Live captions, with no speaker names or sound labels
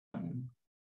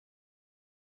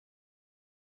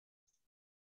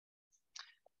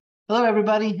Hello,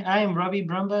 everybody. I am Ravi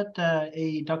Brahmbhatt,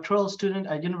 a doctoral student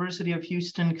at University of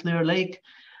Houston, Clear Lake.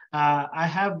 I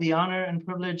have the honor and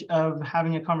privilege of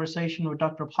having a conversation with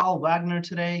Dr. Paul Wagner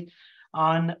today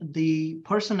on the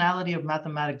Personality of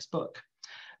Mathematics book.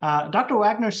 Dr.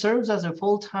 Wagner serves as a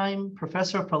full-time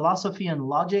professor of philosophy and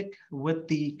logic with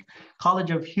the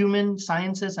College of Human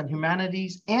Sciences and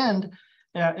Humanities and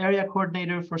area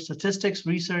coordinator for statistics,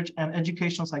 research, and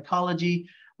educational psychology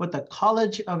with the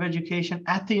College of Education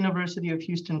at the University of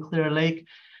Houston, Clear Lake.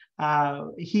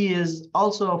 He is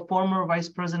also a former vice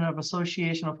president of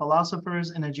Association of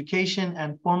Philosophers in Education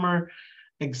and former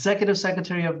executive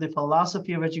secretary of the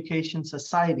Philosophy of Education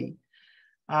Society.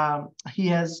 He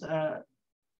has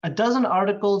a dozen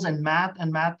articles in math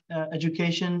and math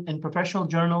education in professional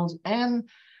journals, and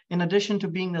in addition to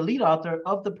being the lead author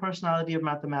of the Personality of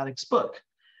Mathematics book.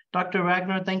 Dr.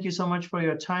 Wagner, thank you so much for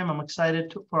your time. I'm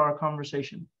excited for our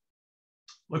conversation.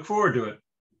 Look forward to it.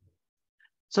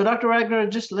 So Dr. Wagner,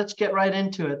 just let's get right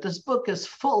into it. This book is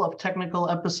full of technical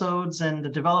episodes and the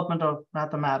development of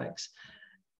mathematics,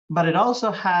 but it also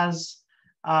has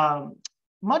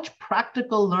much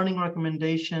practical learning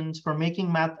recommendations for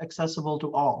making math accessible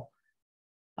to all.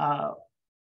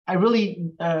 I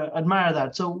really admire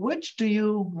that. So which do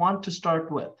you want to start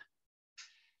with?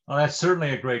 Well, that's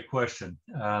certainly a great question.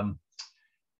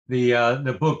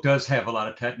 The book does have a lot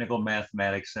of technical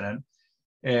mathematics in it.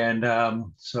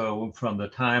 And so from the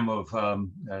time of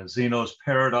Zeno's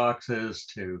paradoxes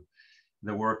to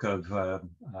the work of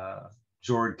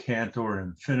George Cantor and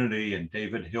Infinity and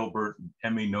David Hilbert and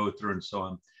Emmy Noether and so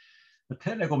on, the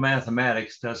technical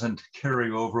mathematics doesn't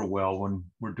carry over well when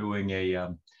we're doing a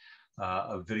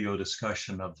video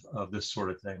discussion of this sort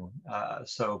of thing.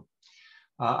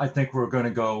 I think we're going to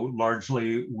go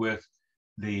largely with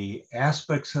the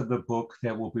aspects of the book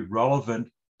that will be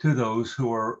relevant to those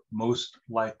who are most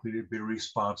likely to be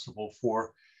responsible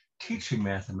for teaching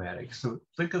mathematics. So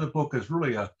think of the book as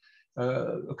really a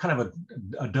kind of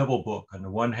a double book. On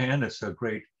the one hand, it's a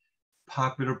great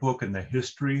popular book in the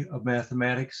history of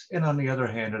mathematics. And on the other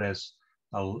hand, it has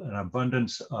an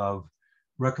abundance of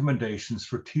recommendations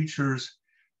for teachers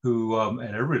who,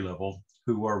 at every level,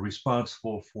 who are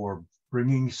responsible for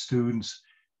bringing students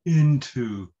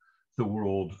into the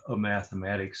world of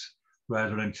mathematics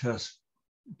rather than just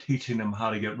teaching them how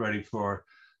to get ready for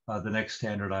the next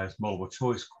standardized multiple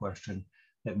choice question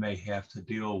that may have to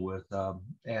deal with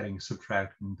adding,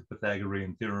 subtracting, the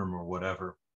Pythagorean theorem or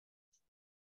whatever.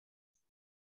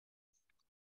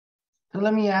 So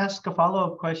let me ask a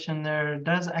follow-up question there.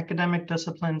 Does academic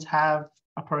disciplines have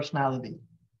a personality?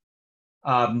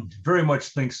 Very much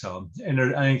think so. And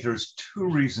I think there's two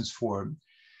reasons for it.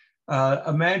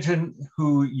 Imagine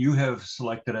who you have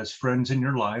selected as friends in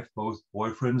your life, both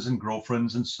boyfriends and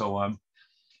girlfriends and so on.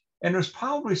 And there's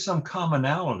probably some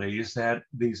commonalities that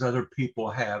these other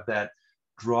people have that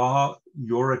draw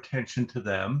your attention to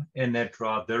them and that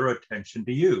draw their attention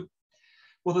to you.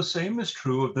 Well, the same is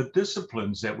true of the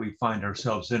disciplines that we find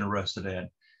ourselves interested in.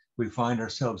 We find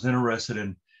ourselves interested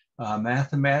in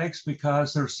mathematics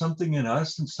because there's something in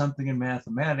us and something in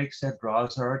mathematics that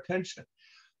draws our attention.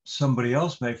 Somebody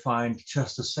else may find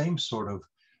just the same sort of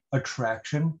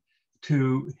attraction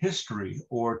to history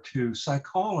or to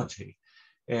psychology.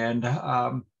 And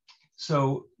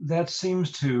so that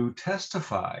seems to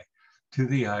testify to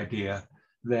the idea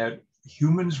that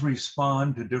humans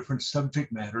respond to different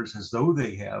subject matters as though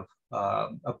they have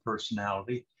a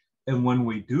personality. And when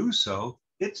we do so,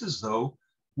 it's as though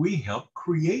we help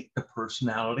create the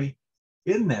personality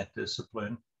in that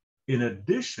discipline, in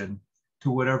addition to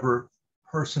whatever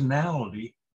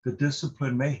personality the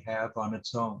discipline may have on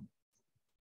its own.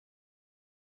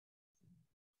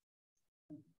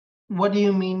 What do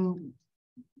you mean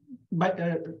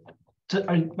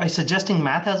by suggesting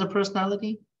math has a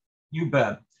personality? You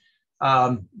bet.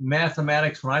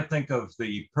 Mathematics, when I think of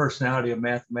the personality of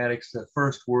mathematics, the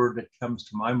first word that comes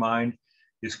to my mind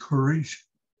is courage.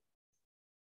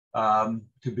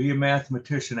 To be a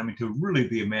mathematician, I mean, to really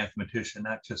be a mathematician,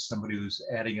 not just somebody who's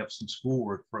adding up some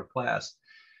schoolwork for a class,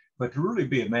 but to really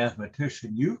be a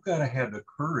mathematician, you've got to have the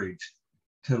courage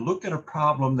to look at a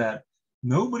problem that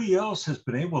nobody else has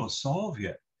been able to solve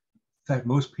yet. In fact,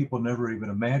 most people never even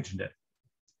imagined it.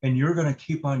 And you're going to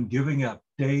keep on giving up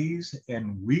days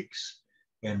and weeks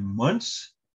and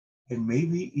months and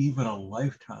maybe even a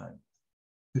lifetime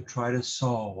to try to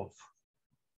solve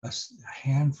a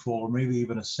handful or maybe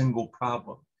even a single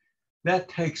problem. That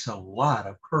takes a lot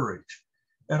of courage.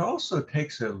 It also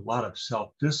takes a lot of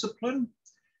self-discipline.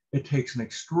 It takes an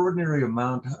extraordinary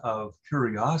amount of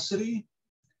curiosity.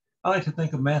 I like to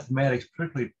think of mathematics,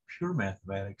 particularly pure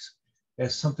mathematics,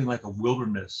 as something like a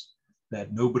wilderness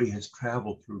that nobody has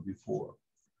traveled through before.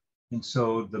 And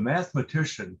so the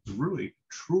mathematician, the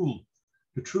true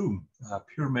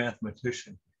pure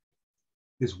mathematician,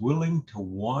 is willing to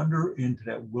wander into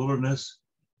that wilderness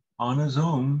on his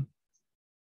own.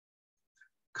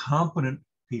 Competent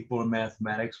people in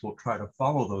mathematics will try to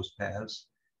follow those paths,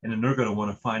 and then they're going to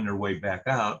want to find their way back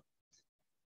out.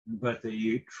 But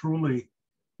the truly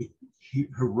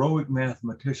heroic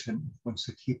mathematician wants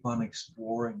to keep on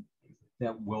exploring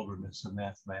that wilderness of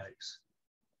mathematics.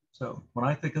 So when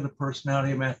I think of the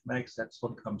personality of mathematics, that's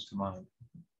what comes to mind.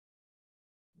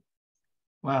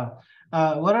 Wow.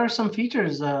 What are some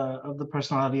features of the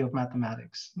personality of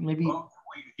mathematics? Maybe. Well,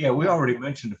 we already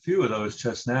mentioned a few of those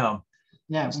just now.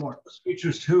 Yeah, more. Those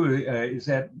features too is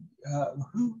that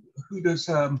who does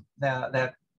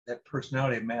that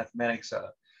personality of mathematics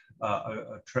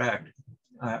attract?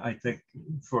 I think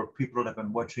for people that have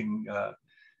been watching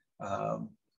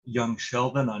young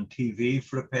Sheldon on TV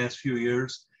for the past few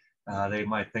years, they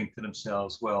might think to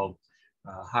themselves, well,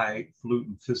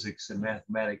 highfalutin physics and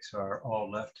mathematics are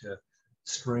all left to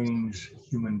strange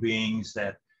human beings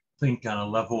that think on a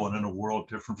level and in a world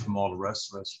different from all the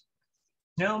rest of us.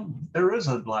 Now, there is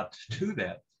a lot to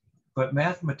that, but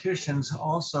mathematicians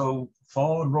also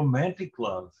fall in romantic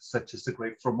love, such as the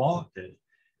great Brahmbhatt did.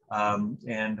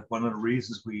 And one of the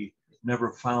reasons we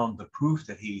never found the proof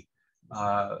that he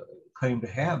claimed to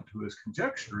have to his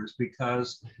conjecture is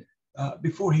because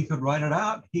before he could write it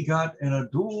out, he got in a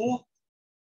duel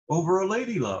over a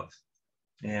lady love,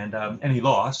 and he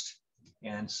lost,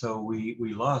 and so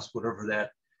we lost whatever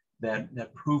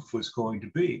that proof was going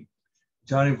to be.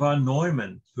 Johnny von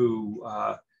Neumann, who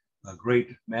a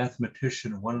great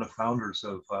mathematician, one of the founders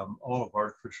of all of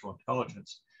artificial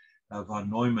intelligence, von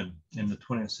Neumann in the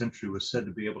 20th century was said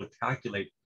to be able to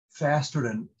calculate faster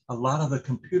than a lot of the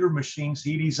computer machines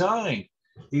he designed.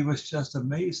 He was just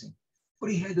amazing,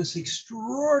 but he had this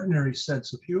extraordinary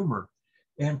sense of humor.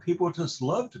 And people just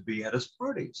loved to be at his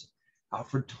parties.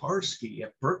 Alfred Tarski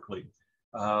at Berkeley,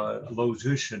 a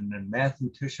logician and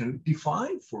mathematician,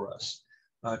 defined for us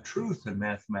truth in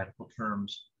mathematical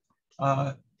terms.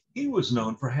 He was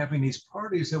known for having these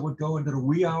parties that would go into the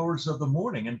wee hours of the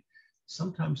morning, and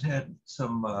sometimes had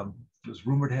some, it was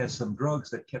rumored had some drugs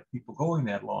that kept people going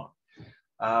that long.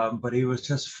 But he was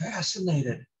just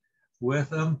fascinated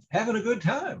with having a good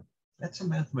time. That's a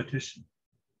mathematician.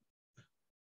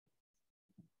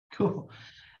 Cool.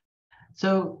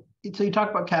 So you talk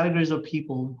about categories of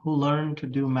people who learn to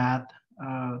do math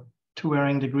to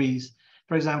varying degrees.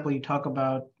 For example, you talk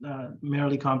about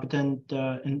merely competent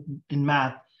in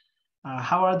math.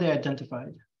 How are they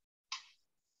identified?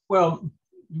 Well,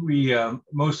 we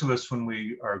most of us, when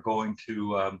we are going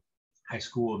to high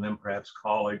school and then perhaps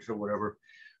college or whatever,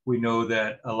 we know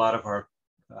that a lot of our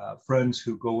friends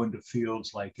who go into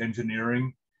fields like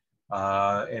engineering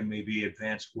and maybe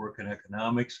advanced work in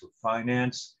economics or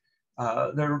finance,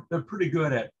 they're pretty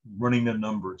good at running the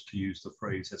numbers, to use the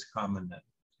phrase that's common then.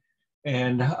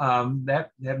 And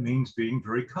that means being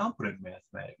very competent in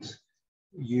mathematics.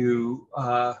 You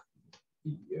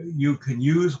can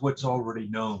use what's already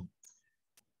known.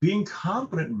 Being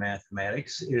competent in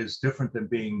mathematics is different than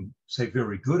being, say,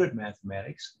 very good at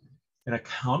mathematics. An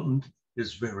accountant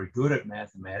is very good at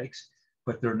mathematics,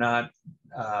 but they're not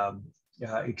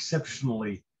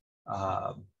exceptionally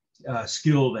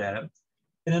skilled at it.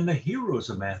 And then the heroes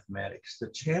of mathematics, the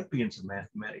champions of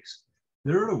mathematics,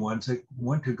 they're the ones that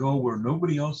want to go where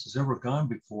nobody else has ever gone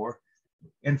before,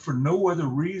 and for no other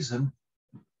reason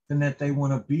than that they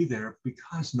want to be there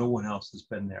because no one else has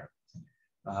been there.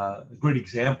 A great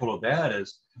example of that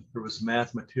is there was a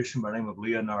mathematician by the name of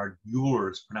Leonhard Euler.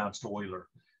 It's pronounced Euler,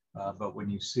 but when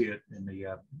you see it in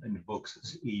the books,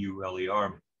 it's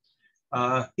E-U-L-E-R.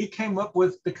 He came up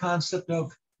with the concept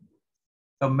of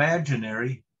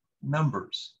imaginary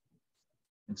numbers.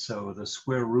 And so the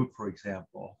square root, for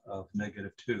example, of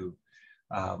 -2,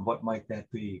 what might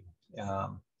that be?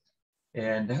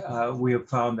 We have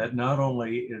found that not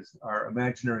only is our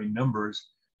imaginary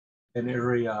numbers an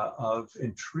area of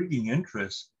intriguing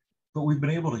interest, but we've been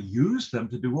able to use them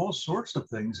to do all sorts of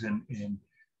things in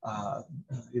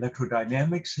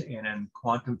electrodynamics and in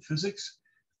quantum physics.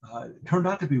 It turned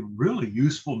out to be really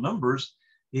useful numbers,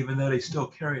 even though they still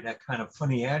carry that kind of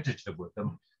funny adjective with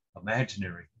them,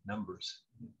 imaginary numbers.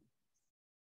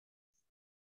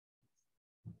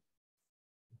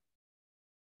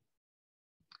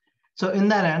 So in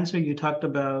that answer, you talked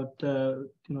about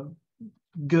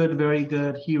good, very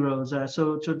good heroes.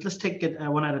 So let's take it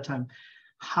one at a time.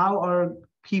 How are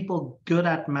people good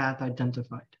at math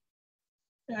identified?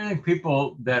 I think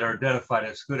people that are identified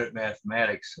as good at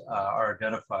mathematics are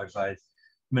identified by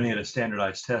many of the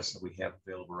standardized tests that we have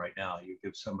available right now. You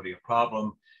give somebody a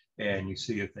problem and you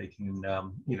see if they can,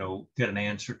 get an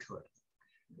answer to it.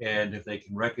 And if they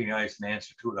can recognize an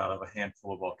answer to it out of a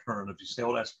handful of alternatives, you say,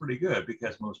 well, that's pretty good,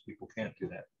 because most people can't do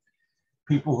that.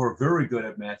 People who are very good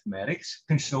at mathematics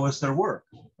can show us their work,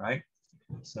 right?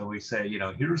 So we say,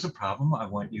 here's a problem. I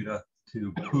want you to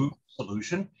prove the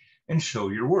solution and show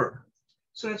your work.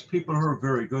 So that's people who are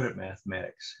very good at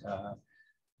mathematics.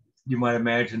 You might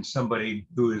imagine somebody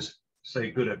who is,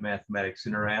 say, good at mathematics,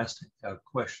 and are asked a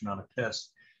question on a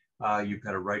test. You've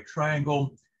got a right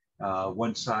triangle.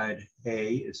 One side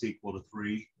A is equal to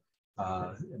 3.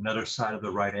 Another side of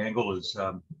the right angle is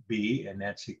B, and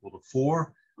that's equal to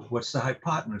 4. What's the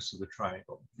hypotenuse of the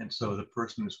triangle? And so the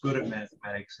person who's good at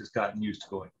mathematics has gotten used to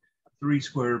going 3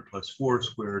 squared plus 4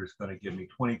 squared is going to give me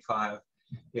 25.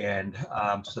 And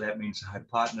so that means the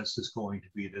hypotenuse is going to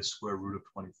be the square root of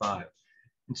 25.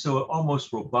 And so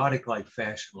almost robotic-like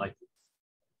fashion, like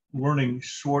learning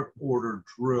short order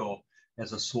drill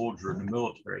as a soldier in the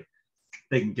military,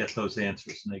 they can get those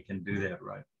answers and they can do that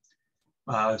right.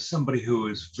 Somebody who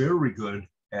is very good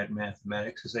at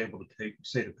mathematics is able to take,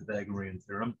 say, the Pythagorean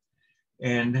theorem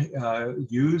and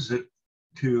use it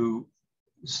to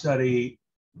study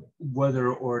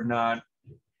whether or not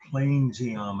plane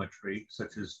geometry,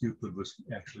 such as Euclid was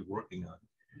actually working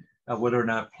on, whether or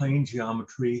not plane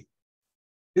geometry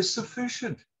is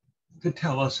sufficient to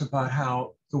tell us about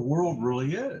how the world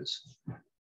really is.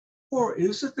 Or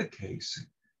is it the case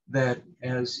that,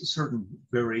 as certain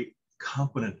very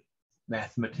competent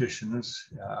mathematicians,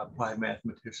 applied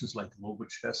mathematicsions like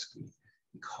Lobachevsky,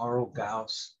 Carl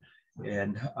Gauss,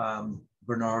 and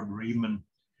Bernard Riemann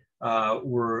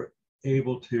were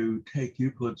able to take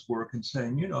Euclid's work and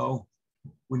saying,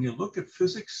 when you look at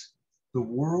physics, the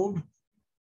world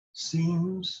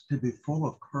seems to be full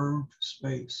of curved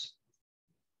space.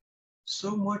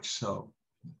 So much so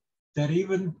that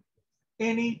even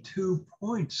any 2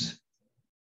 points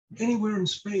anywhere in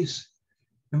space,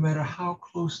 no matter how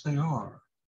close they are,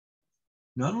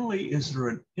 not only is there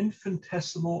an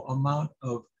infinitesimal amount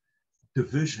of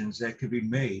divisions that can be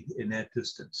made in that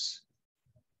distance,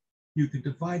 you can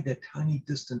divide that tiny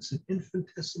distance an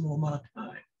infinitesimal amount of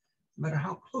time, no matter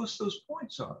how close those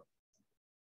points are.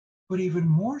 But even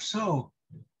more so,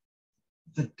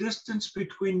 the distance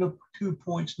between the 2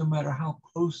 points, no matter how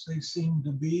close they seem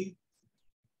to be,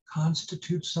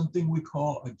 constitutes something we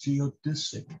call a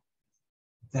geodesic.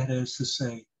 That is to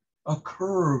say, a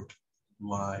curved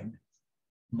line,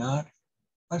 not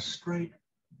a straight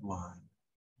line.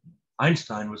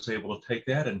 Einstein was able to take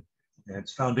that, and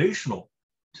it's foundational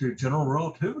to general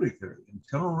relativity theory. In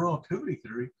general relativity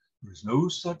theory, there's no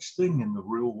such thing in the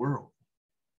real world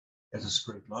as a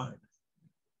straight line.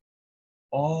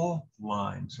 All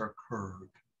lines are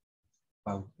curved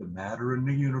by the matter in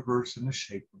the universe and the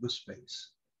shape of the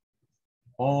space.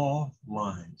 All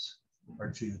lines are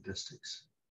geodesics.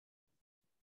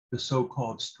 The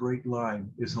so-called straight line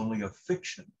is only a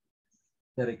fiction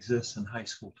that exists in high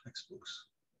school textbooks.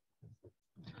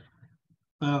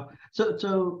 How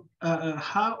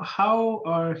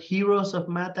are heroes of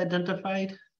math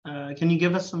identified? Can you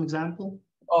give us some example?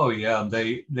 Oh yeah,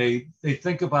 they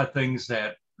think about things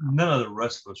that none of the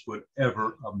rest of us would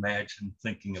ever imagine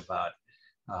thinking about.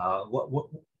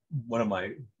 One of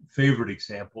my favorite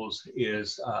examples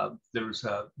is there was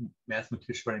a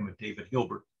mathematician by the name of David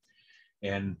Hilbert,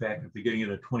 and back at the beginning of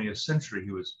the 20th century,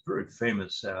 he was very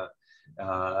famous as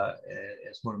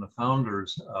one of the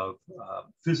founders of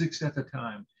physics at the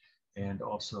time, and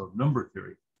also number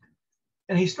theory.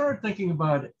 And he started thinking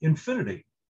about infinity.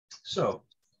 So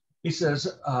he says,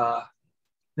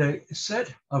 the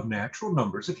set of natural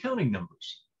numbers, accounting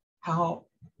numbers, how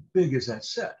big is that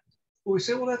set? Well, we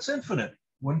say, well, that's infinite.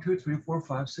 1, 2, 3, 4,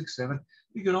 5, 6, 7.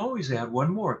 You can always add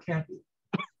one more, can't you?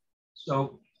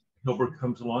 So Hilbert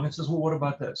comes along and says, well, what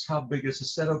about this? How big is a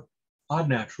set of odd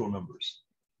natural numbers?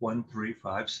 1, 3,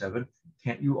 5, 7.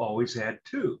 Can't you always add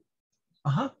 2?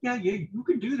 Yeah, you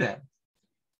can do that.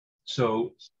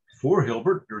 So for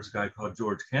Hilbert, there's a guy called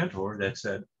George Cantor that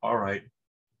said, all right,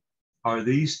 are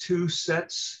these two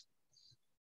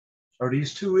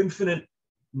infinite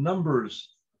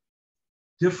numbers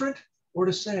different or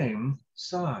the same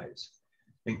size?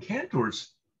 And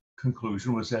Cantor's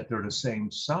conclusion was that they're the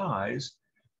same size,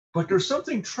 but there's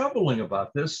something troubling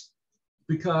about this,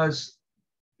 because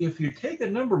if you take a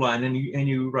number line and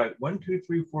you write 1, 2,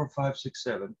 3, 4, 5, 6,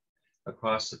 7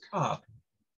 across the top,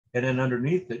 and then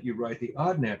underneath it you write the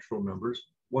odd natural numbers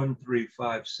 1, 3,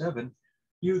 5, 7,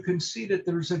 you can see that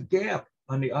there's a gap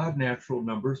on the odd natural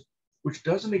numbers which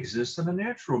doesn't exist in the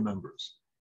natural numbers.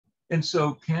 And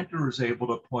so Cantor is able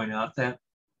to point out that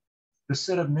The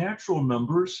set of natural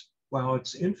numbers, well,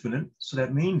 it's infinite, so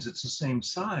that means it's the same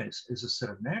size as a set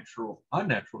of odd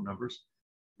natural numbers,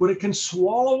 but it can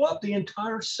swallow up the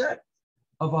entire set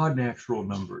of odd natural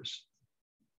numbers.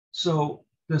 So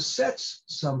the sets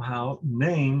somehow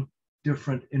name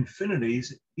different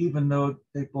infinities, even though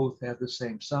they both have the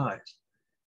same size.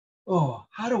 Oh,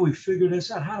 how do we figure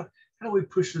this out? How do we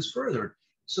push this further?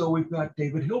 So we've got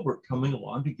David Hilbert coming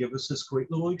along to give us this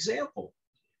great little example.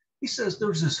 He says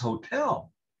there's this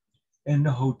hotel, and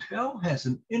the hotel has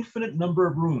an infinite number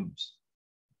of rooms.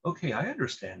 Okay, I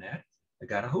understand that. I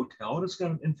got a hotel and it's got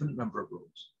an infinite number of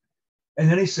rooms. And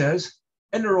then he says,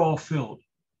 and they're all filled.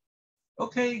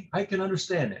 Okay, I can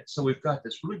understand that. So we've got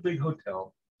this really big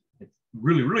hotel. It's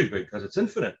really, really big because it's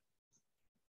infinite.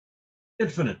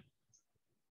 Infinite.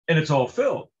 And it's all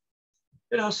filled.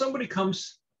 You know, somebody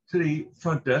comes to the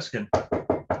front desk and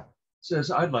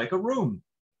says, I'd like a room.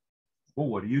 Well,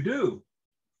 what do?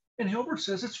 And Hilbert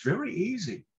says, it's very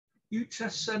easy. You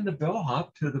just send the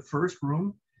bellhop to the first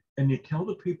room and you tell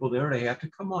the people there they have to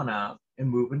come on out and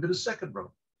move into the second room.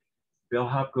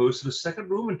 Bellhop goes to the second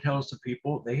room and tells the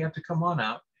people they have to come on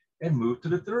out and move to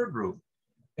the third room.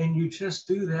 And you just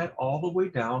do that all the way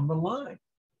down the line.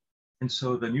 And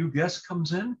so the new guest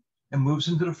comes in and moves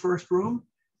into the first room.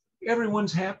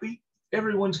 Everyone's happy.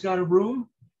 Everyone's got a room.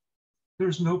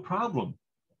 There's no problem.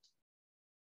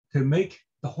 To make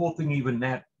the whole thing even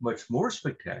that much more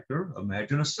spectacular,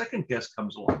 imagine a second guest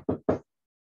comes along.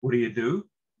 What do?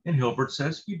 And Hilbert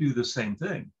says, you do the same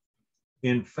thing.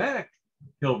 In fact,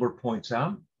 Hilbert points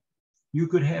out, you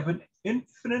could have an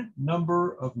infinite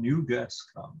number of new guests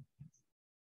come.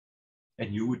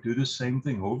 And you would do the same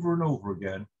thing over and over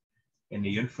again. And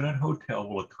the infinite hotel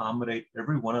will accommodate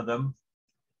every one of them.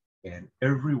 And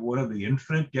every one of the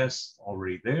infinite guests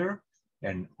already there,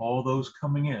 and all those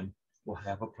coming in will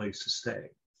have a place to stay.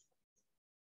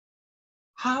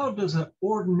 How does an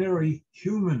ordinary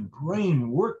human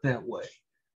brain work that way?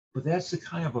 But that's the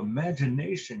kind of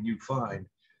imagination you find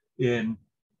in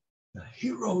the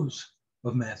heroes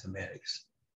of mathematics.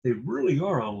 They really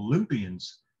are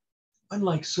Olympians,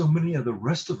 unlike so many of the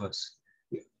rest of us.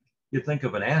 You think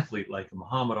of an athlete like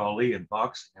Muhammad Ali in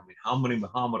boxing. I mean, how many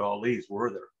Muhammad Alis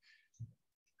were there?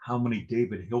 How many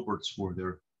David Hilberts were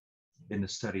there in the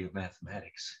study of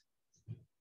mathematics?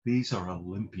 These are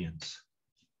Olympians.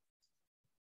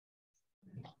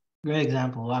 Great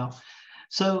example. Wow.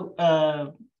 So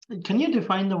can you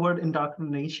define the word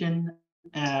indoctrination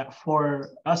for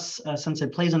us, since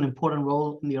it plays an important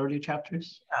role in the early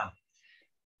chapters? Yeah.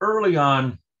 Early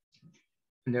on,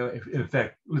 you know, in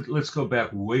fact, let's go back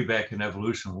way back in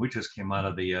evolution. We just came out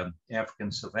of the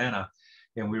African savannah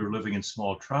and we were living in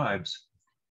small tribes.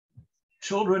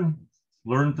 Children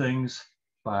learn things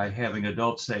by having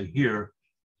adults say, here,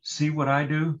 see what I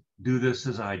do this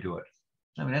as I do it.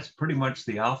 I mean, that's pretty much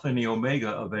the alpha and the omega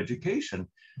of education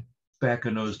back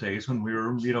in those days when we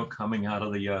were, you know, coming out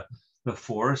of the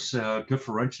forest,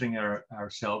 differentiating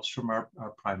ourselves from our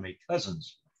primate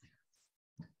cousins.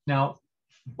 Now,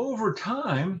 over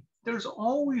time, there's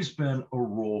always been a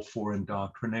role for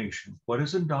indoctrination. What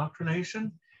is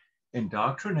indoctrination?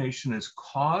 Indoctrination is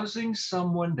causing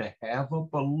someone to have a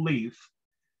belief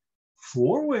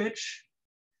for which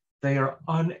they are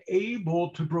unable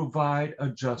to provide a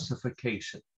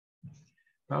justification.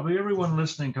 Probably everyone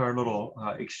listening to our little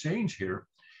exchange here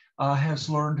has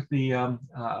learned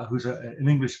who's an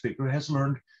English speaker, has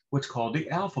learned what's called the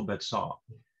alphabet song.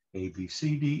 A, B,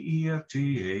 C, D, E, F,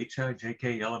 G, H, I, J,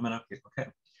 K, L, M, N, O, P. Okay.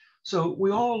 So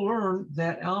we all learn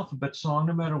that alphabet song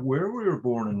no matter where we were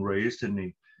born and raised in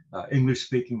the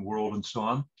English-speaking world and so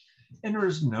on. And there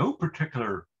is no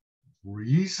particular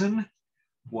reason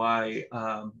why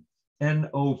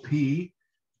NOP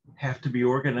have to be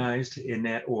organized in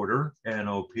that order,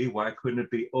 NOP. Why couldn't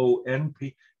it be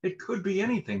ONP? It could be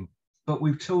anything, but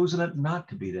we've chosen it not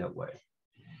to be that way.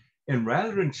 And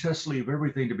rather than just leave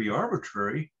everything to be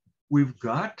arbitrary, we've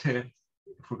got to,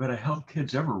 if we're going to help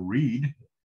kids ever read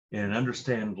and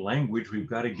understand language, we've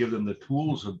got to give them the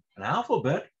tools of an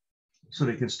alphabet so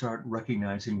they can start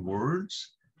recognizing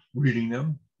words, reading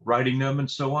them, writing them, and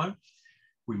so on.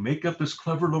 We make up this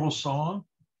clever little song,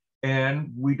 and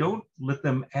we don't let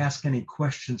them ask any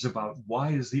questions about why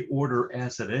is the order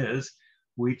as it is.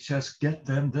 We just get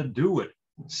them to do it.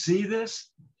 See this,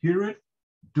 hear it,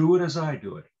 do it as I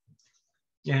do it.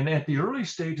 And at the early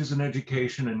stages in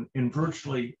education and in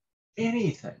virtually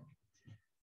anything,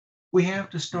 we have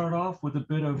to start off with a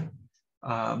bit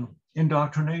of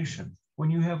indoctrination.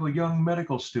 When you have a young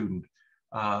medical student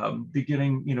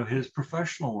beginning, you know, his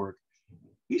professional work,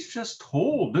 he's just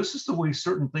told this is the way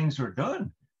certain things are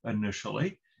done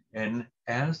initially. And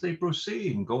as they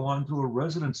proceed and go on through a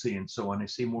residency and so on, they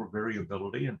see more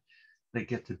variability and they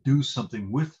get to do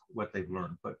something with what they've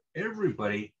learned. But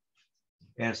everybody,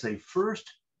 as they first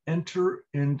enter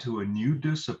into a new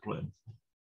discipline,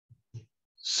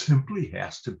 simply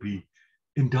has to be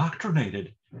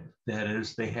indoctrinated. That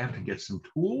is, they have to get some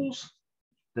tools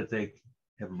that they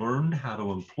have learned how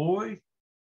to employ,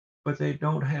 but they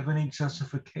don't have any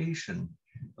justification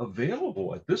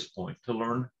available at this point to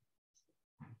learn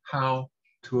how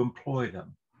to employ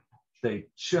them. They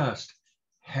just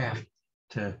have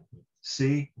to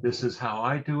see, this is how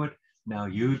I do it. Now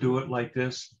you do it like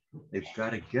this. They've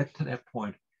got to get to that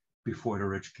point before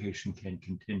their education can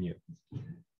continue.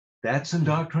 That's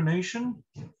indoctrination.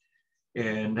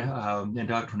 And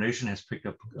indoctrination has picked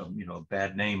up, a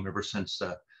bad name ever since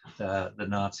the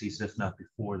Nazis, if not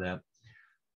before that.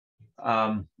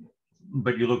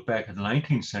 But you look back at the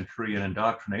 19th century, and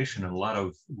indoctrination in a lot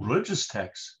of religious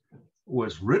texts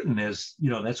was written as,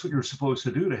 that's what you're supposed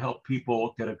to do to help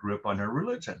people get a grip on their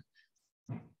religion.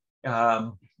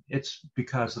 It's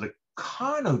because of the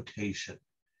connotation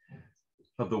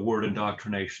of the word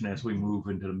indoctrination as we move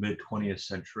into the mid 20th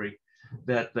century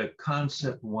that the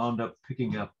concept wound up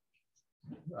picking up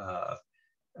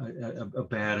a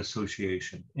bad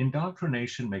association.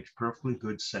 Indoctrination makes perfectly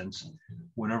good sense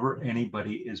whenever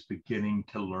anybody is beginning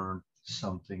to learn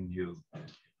something new.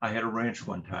 I had a ranch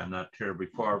one time, not terribly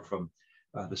far from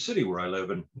the city where I live,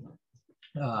 and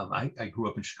I grew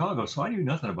up in Chicago, so I knew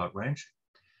nothing about ranching.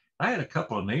 I had a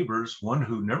couple of neighbors, one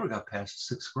who never got past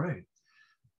 6th grade.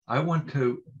 I went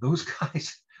to those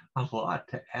guys a lot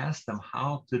to ask them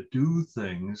how to do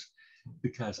things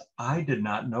because I did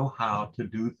not know how to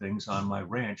do things on my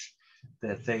ranch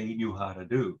that they knew how to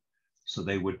do. So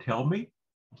they would tell me,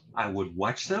 I would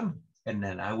watch them, and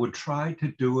then I would try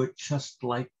to do it just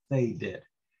like they did.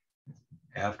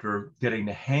 After getting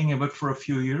the hang of it for a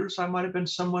few years, I might have been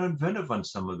somewhat inventive on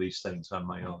some of these things on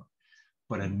my own.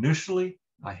 But initially,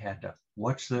 I had to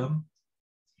watch them,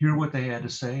 hear what they had to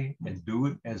say, and do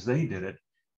it as they did it.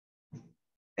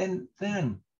 And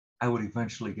then I would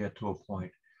eventually get to a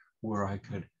point where I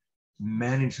could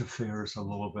manage affairs a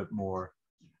little bit more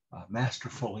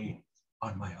masterfully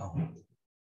on my own.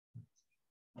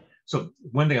 So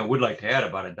one thing I would like to add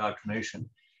about indoctrination,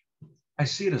 I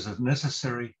see it as a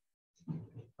necessary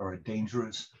or a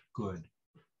dangerous good.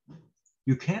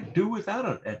 You can't do without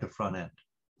it at the front end.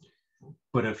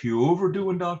 But if you overdo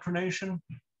indoctrination,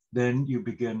 then you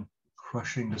begin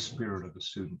crushing the spirit of the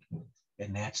student.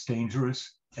 And that's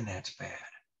dangerous and that's bad.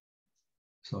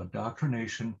 So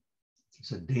indoctrination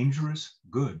is a dangerous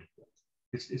good.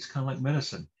 It's kind of like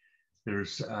medicine.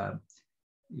 There's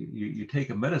you take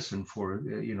a medicine for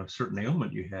a certain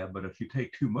ailment you have, but if you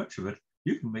take too much of it,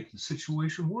 you can make the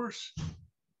situation worse.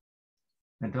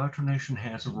 Indoctrination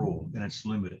has a role and it's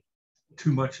limited.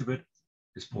 Too much of it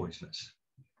is poisonous.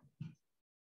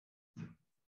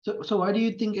 So why do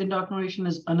you think indoctrination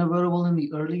is unavoidable in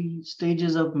the early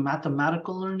stages of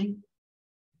mathematical learning?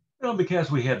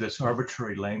 Because we have this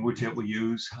arbitrary language that we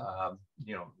use.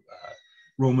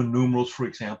 Roman numerals, for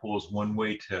example, is one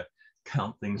way to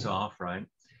count things off, right?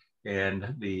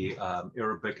 And the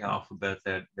Arabic alphabet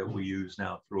that we use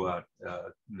now throughout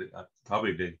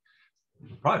probably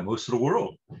most of the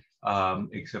world,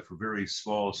 except for very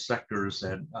small sectors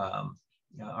that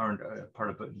aren't part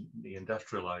of the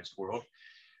industrialized world.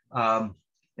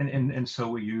 And so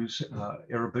we use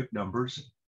Arabic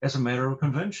numbers as a matter of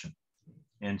convention.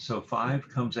 And so 5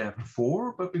 comes after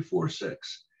 4, but before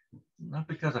 6. Not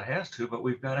because it has to, but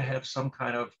we've got to have some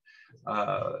kind of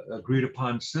agreed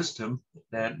upon system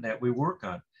that we work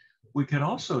on. We can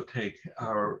also take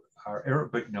our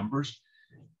Arabic numbers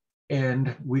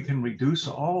and we can reduce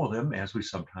all of them, as we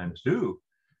sometimes do,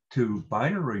 to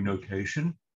binary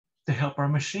notation to help our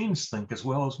machines think as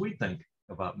well as we think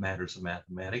about matters of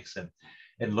mathematics.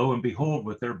 And lo and behold,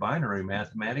 with their binary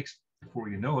mathematics, before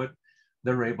you know it,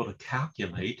 they're able to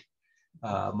calculate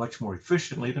much more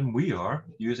efficiently than we are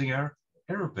using our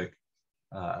Arabic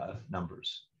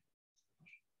numbers.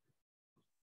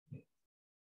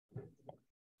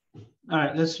 All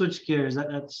right, let's switch gears.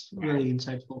 That's really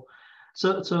insightful.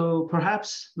 So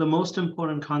perhaps the most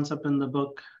important concept in the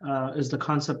book is the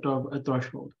concept of a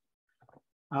threshold.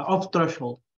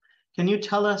 Can you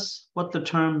tell us what the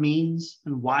term means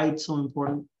and why it's so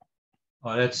important?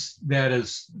 Oh, that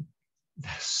is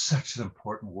such an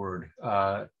important word.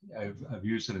 I've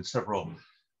used it in several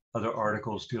other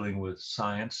articles dealing with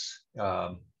science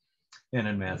and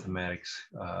in mathematics.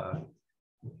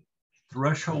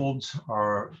 Thresholds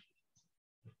are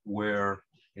where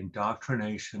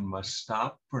indoctrination must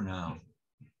stop for now.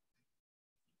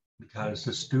 because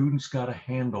the students got a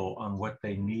handle on what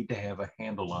they need to have a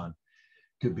handle on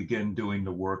to begin doing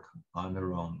the work on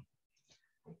their own.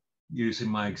 Using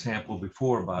my example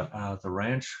before about the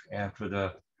ranch, after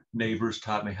the neighbors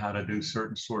taught me how to do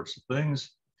certain sorts of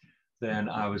things, then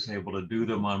I was able to do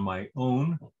them on my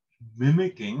own,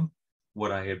 mimicking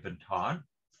what I had been taught.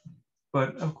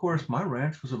 But of course, my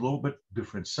ranch was a little bit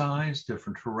different size,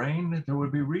 different terrain. There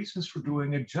would be reasons for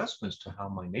doing adjustments to how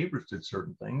my neighbors did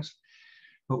certain things.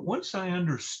 But once I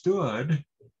understood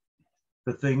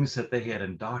the things that they had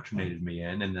indoctrinated me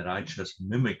in and that I just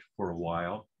mimicked for a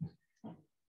while,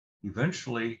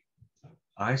 eventually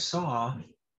I saw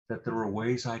that there were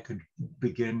ways I could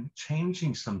begin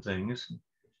changing some things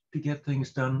to get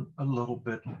things done a little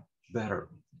bit better.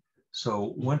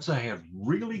 So once I had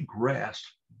really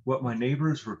grasped what my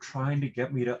neighbors were trying to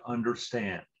get me to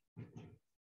understand,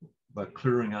 but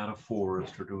clearing out a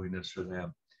forest or doing this or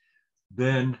that,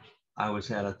 then I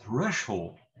was at a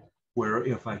threshold where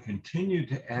if I continued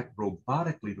to act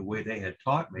robotically the way they had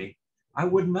taught me, I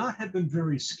would not have been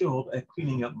very skilled at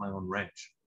cleaning up my own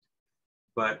ranch.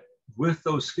 But with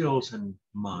those skills in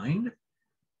mind,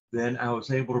 then I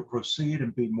was able to proceed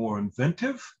and be more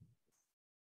inventive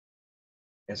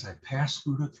as I passed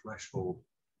through the threshold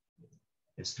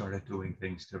and started doing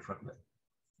things differently.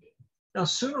 Now,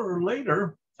 sooner or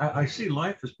later, I see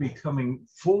life as becoming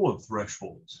full of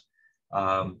thresholds.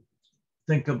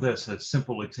 Think of this, a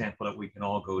simple example that we can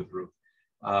all go through.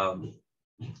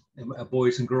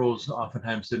 Boys and girls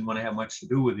oftentimes didn't want to have much to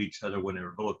do with each other when they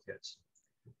were little kids.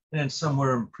 And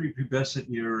somewhere in prepubescent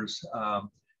years,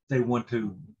 they want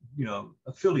to,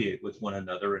 affiliate with one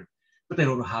another, but they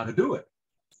don't know how to do it.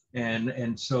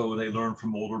 And so they learn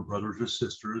from older brothers or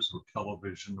sisters or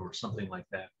television or something like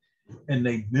that. And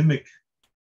they mimic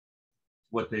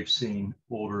what they've seen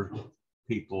older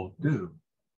people do.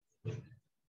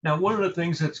 Now, one of the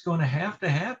things that's going to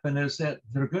happen is that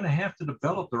they're going to have to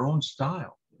develop their own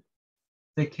style.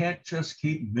 They can't just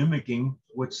keep mimicking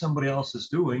what somebody else is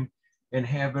doing and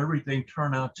have everything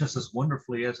turn out just as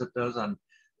wonderfully as it does on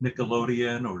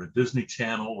Nickelodeon or the Disney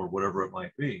Channel or whatever it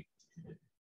might be.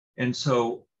 And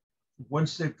so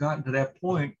once they've gotten to that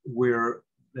point where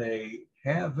they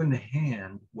have in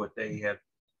hand what they have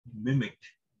mimicked,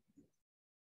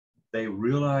 they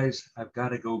realize I've got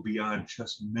to go beyond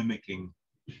just mimicking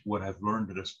what I've learned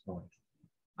to this point.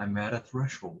 I'm at a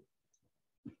threshold.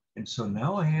 And so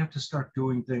now I have to start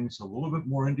doing things a little bit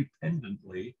more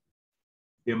independently,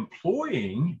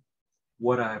 employing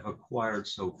what I've acquired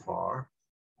so far,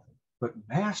 but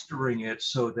mastering it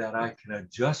so that I can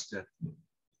adjust it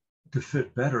to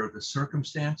fit better the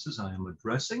circumstances I am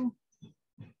addressing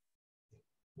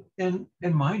and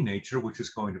my nature, which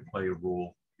is going to play a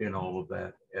role in all of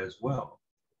that as well.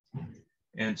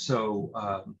 And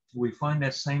so we find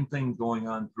that same thing going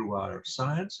on throughout our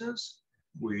sciences.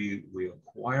 We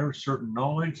acquire certain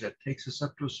knowledge that takes us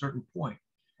up to a certain point.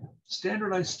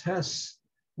 Standardized tests,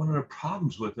 one of the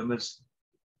problems with them is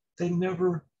they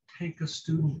never take a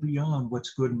student beyond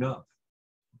what's good enough.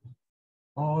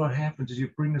 All that happens is you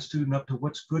bring the student up to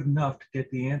what's good enough to get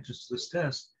the answers to this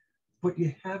test, but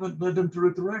you haven't led them through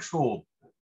the threshold.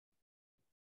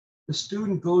 The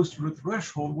student goes through the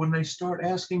threshold when they start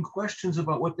asking questions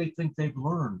about what they think they've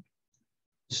learned.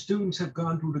 Students have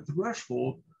gone through the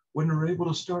threshold when they're able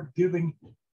to start giving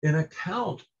an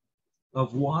account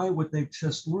of why what they've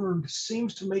just learned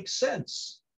seems to make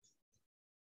sense.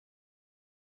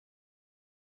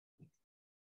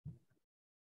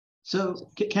 So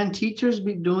can teachers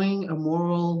be doing a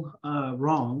moral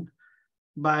wrong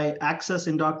by access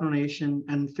indoctrination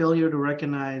and failure to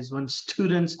recognize when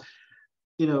students,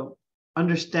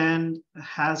 understand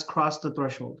has crossed the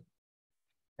threshold?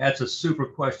 That's a super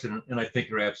question, and I think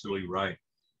you're absolutely right.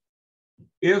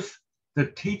 If the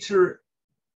teacher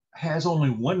has only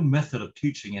one method of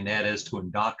teaching, and that is to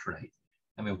indoctrinate,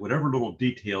 whatever little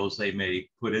details they may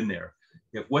put in there,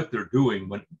 if what they're doing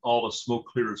when all the smoke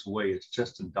clears away is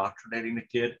just indoctrinating the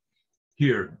kid,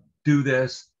 here, do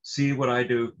this, see what I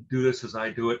do this as I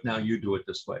do it, now you do it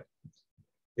this way.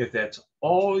 If that's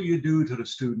all you do to the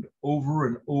student over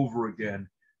and over again,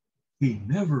 he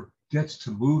never gets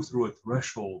to move through a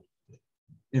threshold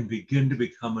and begin to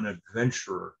become an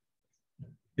adventurer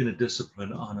in a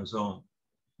discipline on his own.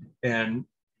 And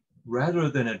rather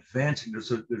than advancing, there's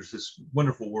this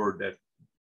wonderful word that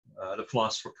the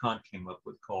philosopher Kant came up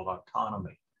with called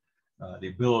autonomy, the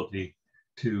ability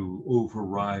to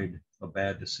override a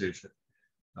bad decision,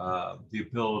 the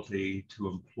ability to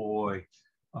employ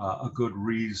a good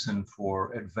reason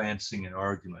for advancing an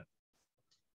argument.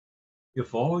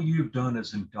 If all you've done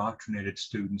is indoctrinated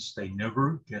students, they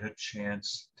never get a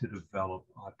chance to develop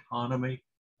autonomy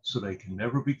so they can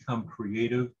never become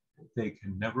creative. They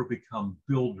can never become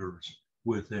builders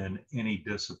within any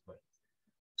discipline.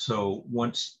 So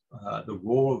once the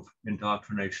role of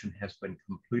indoctrination has been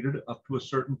completed up to a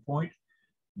certain point,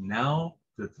 now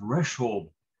the threshold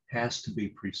has to be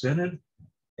presented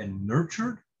and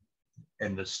nurtured,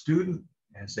 and the student,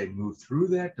 as they move through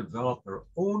that, develop their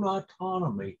own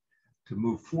autonomy to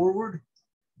move forward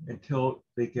until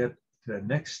they get to the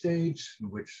next stage,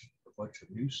 in which a bunch of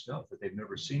new stuff that they've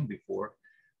never seen before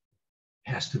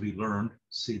has to be learned.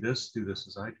 See this, do this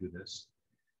as I do this.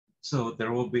 So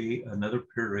there will be another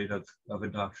period of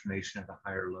indoctrination at a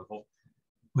higher level,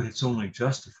 but it's only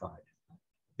justified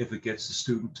if it gets the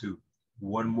student to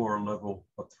one more level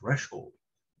of threshold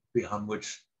beyond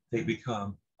which they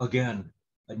become, again,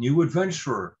 a new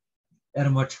adventurer at a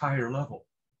much higher level.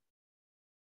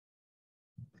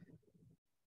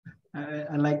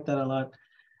 I like that a lot.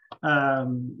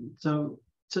 So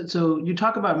you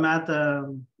talk about math,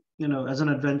 as an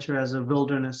adventure, as a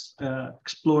wilderness,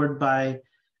 explored by,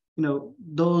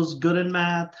 those good in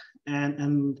math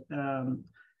and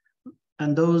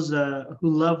those who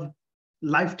love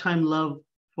lifetime love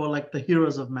for like the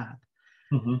heroes of math.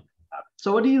 Mm-hmm.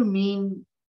 So what do you mean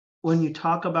when you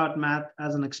talk about math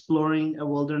as an exploring a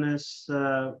wilderness,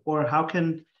 or how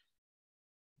can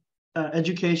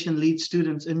education lead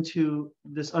students into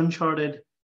this uncharted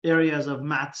areas of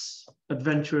math's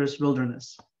adventurous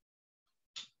wilderness?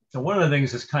 And one of the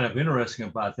things that's kind of interesting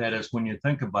about that is when you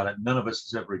think about it, none of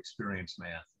us has ever experienced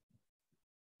math.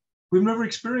 We've never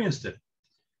experienced it.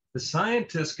 The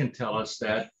scientists can tell us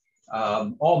that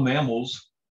all mammals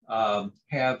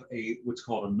have what's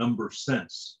called a number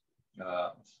sense.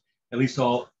 At least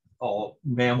all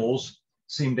mammals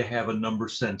seem to have a number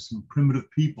sense, and primitive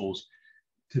peoples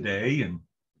today and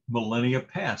millennia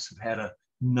past have had a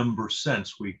number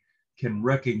sense. We can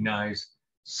recognize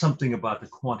something about the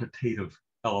quantitative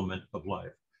element of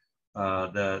life.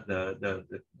 The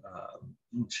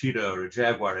cheetah or a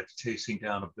jaguar that's chasing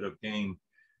down a bit of game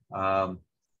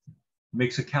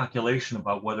makes a calculation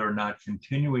about whether or not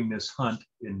continuing this hunt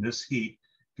in this heat,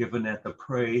 given that the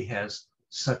prey has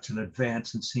such an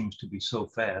advance and seems to be so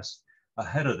fast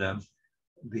ahead of them,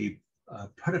 the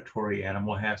predatory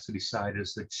animal has to decide,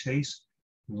 is the chase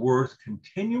worth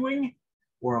continuing,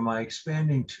 or am I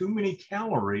expanding too many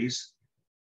calories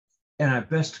and I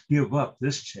best give up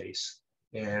this chase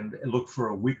and look for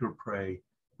a weaker prey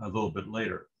a little bit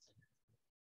later.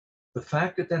 The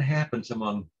fact that that happens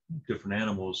among different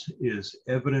animals is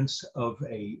evidence of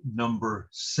a number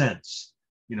sense.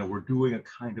 We're doing a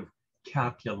kind of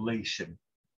calculation,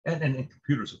 and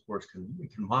computers, of course, can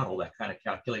model that kind of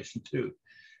calculation too.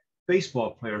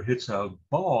 Baseball player hits a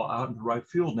ball out in the right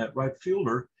field, and that right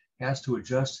fielder has to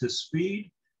adjust his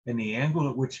speed and the angle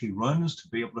at which he runs to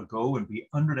be able to go and be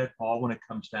under that ball when it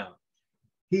comes down.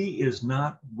 He is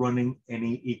not running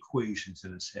any equations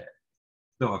in his head,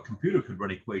 though a computer could run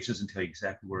equations and tell you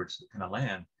exactly where it's going to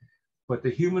land. But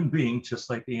the human being, just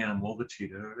like the animal, the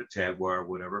cheetah, or the jaguar, or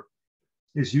whatever,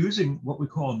 is using what we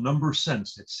call number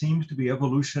sense. It seems to be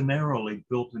evolutionarily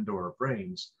built into our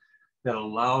brains that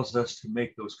allows us to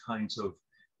make those kinds of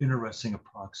interesting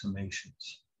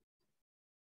approximations.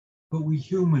 But we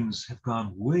humans have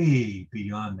gone way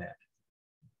beyond that,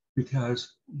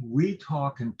 because we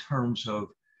talk in terms of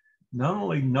not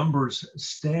only numbers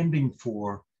standing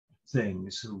for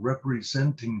things,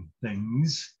 representing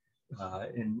things,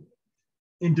 and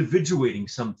individuating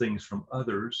some things from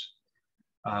others.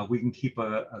 We can keep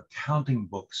a counting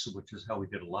books, which is how we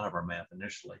did a lot of our math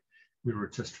initially. We were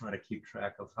just trying to keep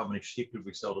track of how many sheep did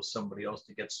we sell to somebody else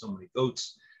to get so many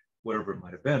goats, whatever it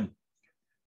might have been.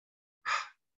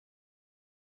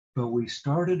 But we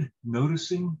started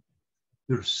noticing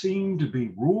there seemed to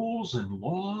be rules and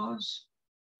laws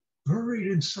buried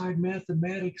inside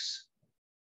mathematics.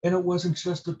 And it wasn't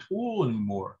just a tool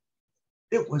anymore.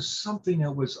 It was something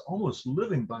that was almost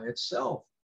living by itself.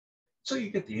 So you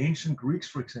get the ancient Greeks,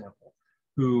 for example,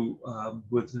 who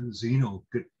with Zeno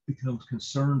becomes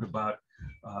concerned about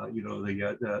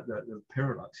the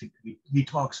paradox. He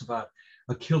talks about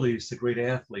Achilles, the great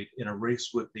athlete, in a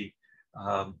race with the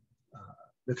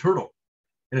turtle,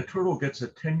 and the turtle gets a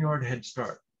 10-yard head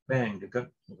start. Bang, the gun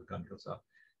goes off.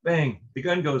 Bang, the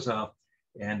gun goes off,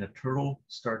 and the turtle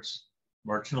starts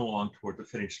marching along toward the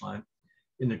finish line,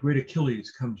 and the great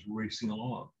Achilles comes racing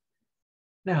along.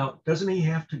 Now, doesn't Achilles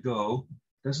have to go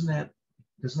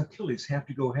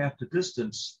half the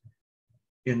distance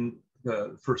in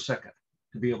the first second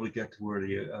to be able to get to where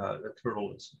the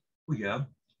turtle is? Well, yeah.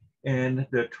 And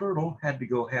the turtle had to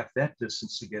go half that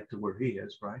distance to get to where he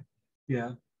is, right?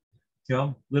 Yeah.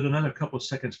 Then another couple of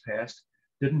seconds passed.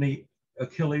 Didn't the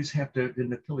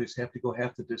didn't Achilles have to go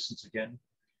half the distance again?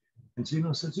 And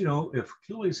Zeno says, you know, if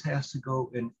Achilles has to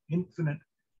go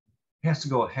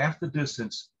half the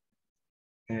distance,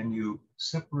 and you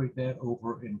separate that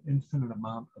over an infinite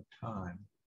amount of time,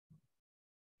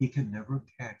 he can never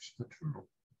catch the turtle,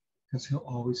 because he'll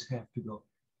always have to go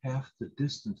half the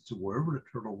distance to wherever the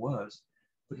turtle was,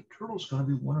 but the turtle's going to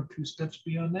be 1 or 2 steps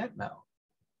beyond that now.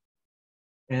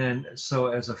 And so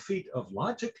as a feat of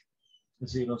logic,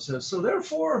 Zeno says, so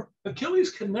therefore,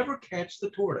 Achilles can never catch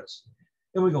the tortoise.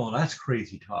 And we go, well, that's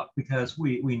crazy talk, because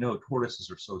we know tortoises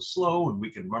are so slow and we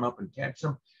can run up and catch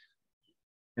them.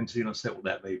 And Zeno said, well,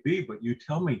 that may be, but you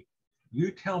tell me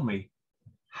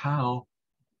how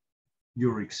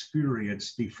your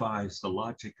experience defies the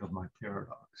logic of my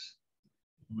paradox.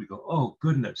 And we go, oh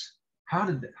goodness, how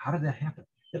did that happen?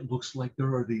 It looks like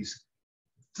there are these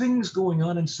things going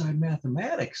on inside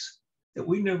mathematics that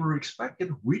we never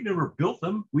expected. We never built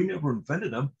them. We never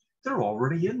invented them. They're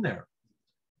already in there.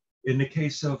 In the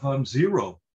case of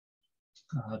zero,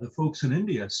 the folks in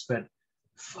India spent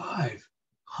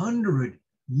 500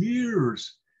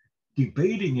 years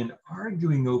debating and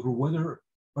arguing over whether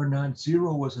or not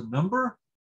zero was a number.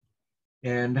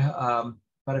 And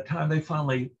by the time they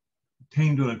finally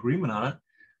came to an agreement on it,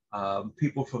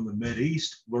 people from the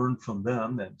Mideast learned from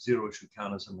them that zero should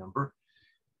count as a number.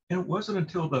 And it wasn't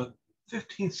until the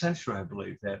 15th century, I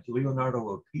believe, that Leonardo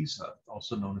of Pisa,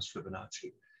 also known as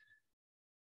Fibonacci,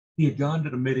 he had gone to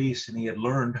the Mideast and he had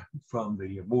learned from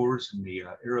the Moors and the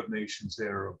Arab nations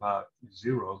there about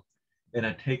zero, and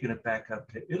had taken it back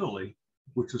up to Italy,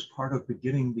 which was part of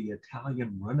beginning the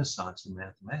Italian Renaissance in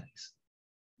mathematics.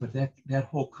 But that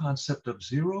whole concept of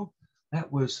zero,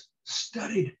 that was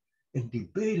studied and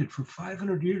debated for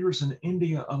 500 years in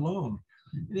India alone.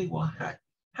 And you think, well,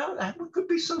 what could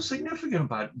be so significant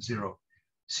about zero?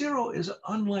 Zero is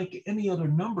unlike any other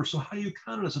number, so how do you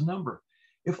count it as a number?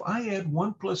 If I add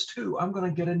 1 plus 2, I'm going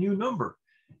to get a new number.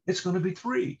 It's going to be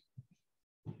 3.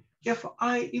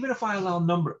 Even if I allow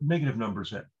negative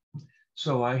numbers in,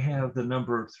 so I have the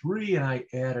number 3 and I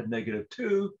add a negative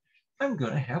 2, I'm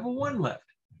going to have a 1 left.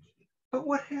 But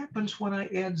what happens when I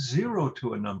add 0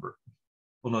 to a number?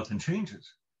 Well, nothing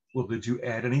changes. Well, did you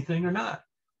add anything or not?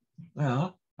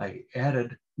 Well, you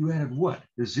added what?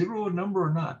 Is 0 a number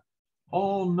or not?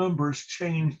 All numbers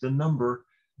change the number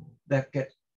that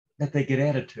they get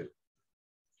added to.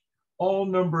 All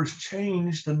numbers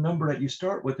change the number that you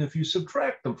start with if you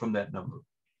subtract them from that number.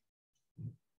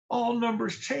 All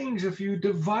numbers change if you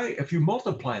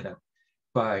multiply them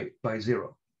by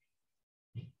 0.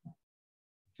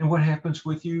 And what happens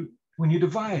with you when you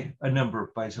divide a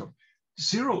number by 0?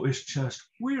 0 is just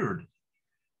weird.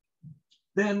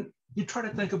 Then you try to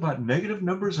think about negative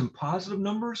numbers and positive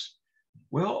numbers.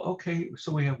 Well, okay,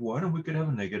 so we have 1 and we could have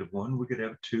a negative 1, we could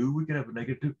have 2, we could have a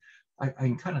negative 2. I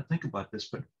can kind of think about this,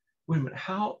 but wait a minute,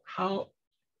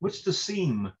 what's the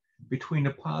seam between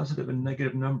the positive and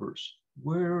negative numbers?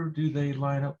 Where do they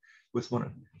line up with one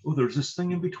another? Oh, there's this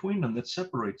thing in between them that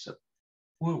separates it.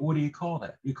 What do you call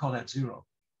that? You call that 0.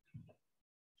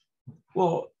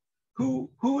 Well,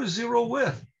 who is 0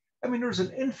 with? I mean, there's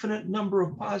an infinite number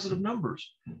of positive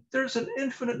numbers. There's an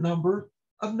infinite number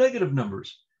of negative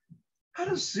numbers. How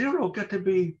does 0 get to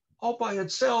be all by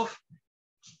itself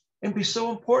and be so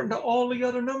important to all the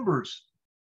other numbers?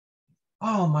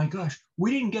 Oh my gosh,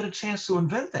 we didn't get a chance to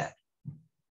invent that.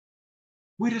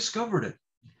 We discovered it.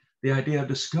 The idea of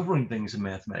discovering things in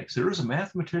mathematics. There is a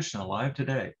mathematician alive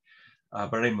today by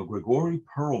the name of Grigori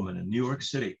Perelman in New York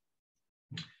City.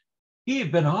 He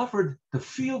had been offered the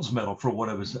Fields Medal for one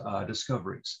of his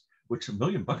discoveries, which $1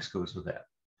 million goes with that.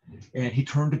 And he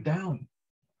turned it down.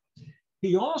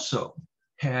 He also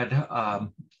had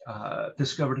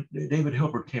discovered, David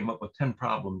Hilbert came up with 10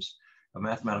 problems,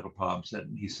 mathematical problems, that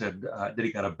he said that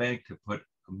he got a bank to put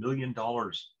 $1 million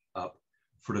up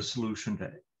for the solution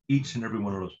to each and every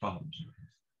one of those problems.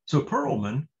 So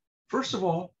Perelman, first of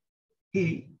all,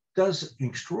 he does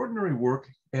extraordinary work,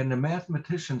 and the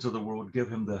mathematicians of the world give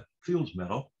him the Fields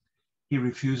Medal. He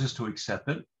refuses to accept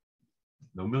it.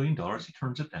 No $1 million, he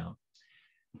turns it down.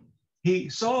 He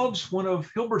solves one of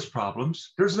Hilbert's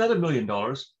problems. There's another $1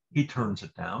 million. He turns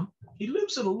it down. He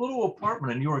lives in a little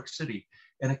apartment in New York City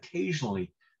and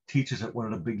occasionally teaches at one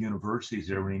of the big universities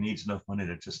there when he needs enough money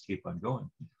to just keep on going.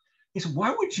 He said,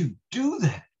 why would you do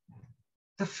that?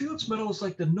 The Fields Medal is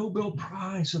like the Nobel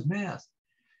Prize of math.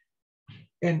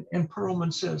 And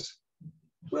Perelman says,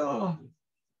 well,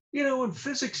 you know, in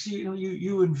physics,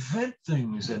 you invent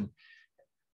things, and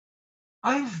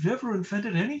I've never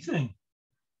invented anything.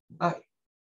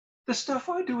 The stuff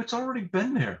I do, it's already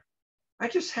been there. I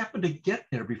just happened to get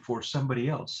there before somebody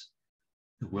else.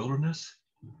 The wilderness,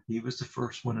 he was the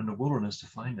first one in the wilderness to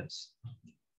find us.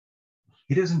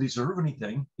 He doesn't deserve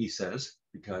anything, he says,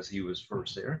 because he was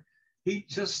first there. He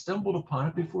just stumbled upon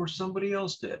it before somebody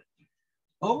else did.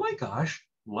 Oh my gosh,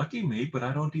 lucky me, but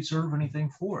I don't deserve anything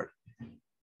for it.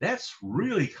 That's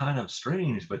really kind of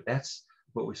strange, but that's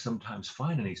what we sometimes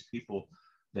find in these people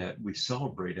that we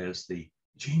celebrate as the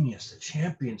genius, the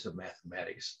champions of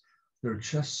mathematics. They're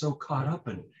just so caught up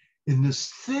in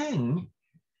this thing.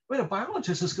 But a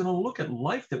biologist is going to look at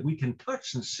life that we can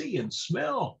touch and see and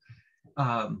smell.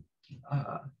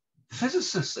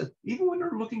 Physicists, even when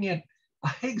they're looking at a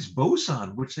Higgs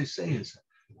boson, which they say is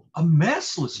a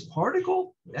massless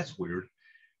particle, that's weird,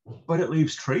 but it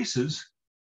leaves traces.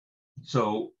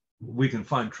 So we can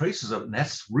find traces of it, and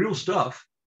that's real stuff.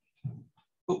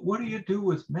 But what do you do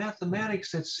with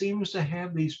mathematics that seems to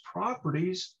have these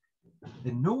properties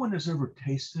that no one has ever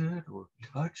tasted or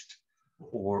touched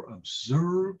or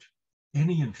observed?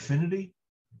 Any infinity?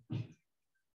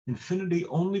 Infinity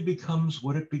only becomes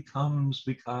what it becomes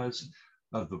because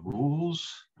of the rules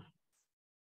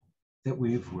that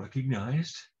we've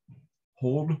recognized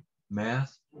hold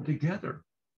math together.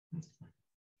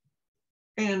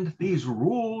 And these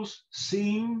rules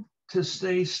seem to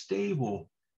stay stable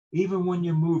even when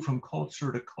you move from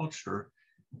culture to culture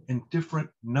in different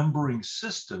numbering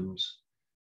systems.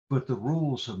 But the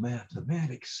rules of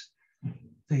mathematics,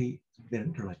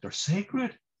 they're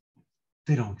sacred.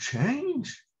 They don't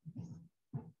change.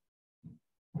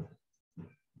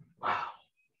 Wow.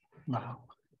 Wow.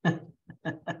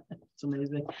 It's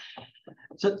amazing.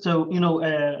 So you know,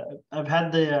 I've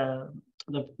had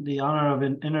the honor of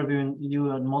interviewing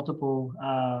you on multiple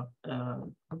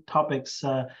topics.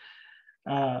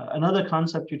 Another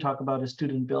concept you talk about is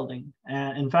student building.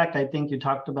 And in fact, I think you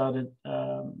talked about it,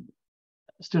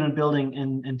 student building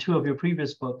in two of your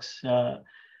previous books.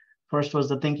 First was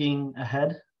the Thinking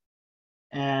Ahead,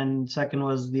 and second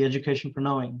was the Education for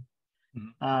Knowing.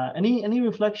 Mm-hmm. Any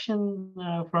reflection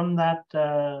from that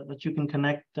that you can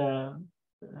connect?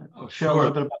 Share a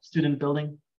little bit about student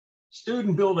building.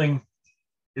 Student building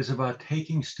is about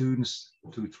taking students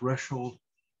to threshold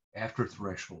after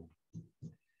threshold.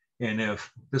 And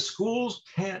if the schools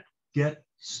can't get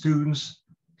students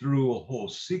through a whole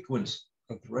sequence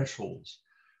of thresholds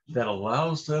that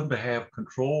allows them to have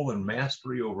control and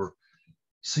mastery over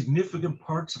significant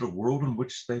parts of the world in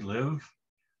which they live,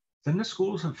 then the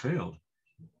schools have failed.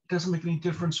 It doesn't make any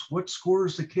difference what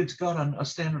scores the kids got on a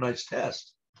standardized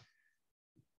test.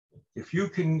 If you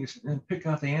can pick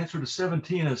out the answer to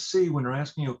 17 as C when they're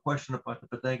asking you a question about the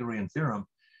Pythagorean theorem,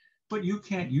 but you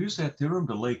can't use that theorem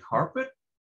to lay carpet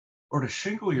or to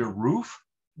shingle your roof,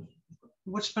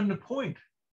 what's been the point?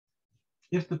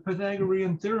 If the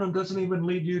Pythagorean theorem doesn't even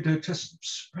lead you to just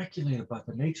speculate about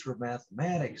the nature of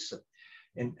mathematics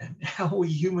and how we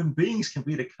human beings can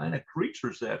be the kind of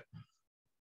creatures that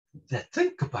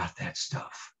think about that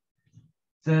stuff,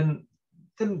 then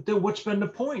what's been the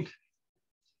point?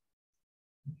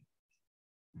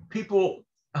 People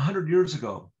 100 years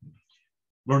ago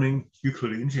learning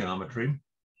Euclidean geometry,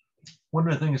 one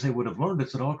of the things they would have learned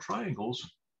is that all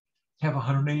triangles have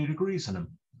 180 degrees in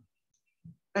them.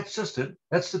 That's just it.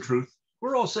 That's the truth.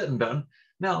 We're all said and done.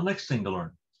 Now, next thing to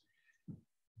learn.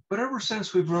 But ever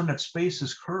since we've learned that space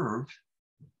is curved,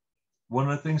 one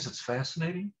of the things that's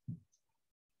fascinating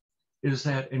is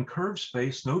that in curved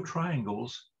space, no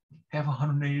triangles have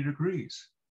 180 degrees.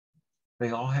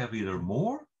 They all have either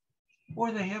more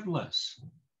or they have less.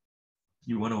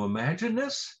 You want to imagine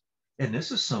this? And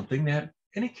this is something that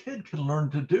any kid can learn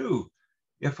to do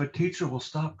if a teacher will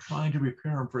stop trying to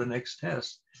prepare them for the next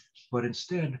test, but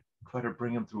instead try to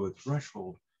bring them through a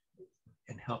threshold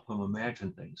and help them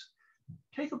imagine things.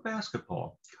 Take a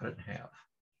basketball, cut it in half.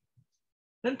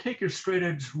 Then take your straight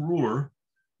edge ruler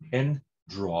and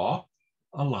draw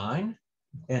a line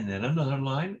and then another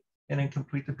line and then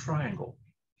complete the triangle.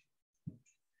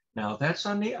 Now that's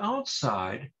on the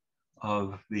outside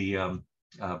of the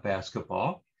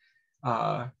basketball.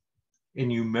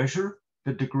 And you measure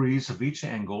the degrees of each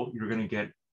angle, you're going to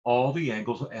get all the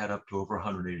angles will add up to over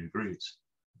 180 degrees.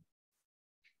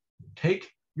 Take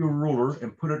your ruler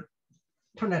and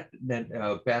turn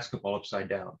that basketball upside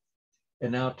down.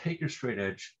 And now take your straight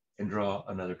edge and draw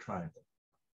another triangle.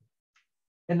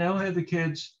 And now have the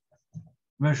kids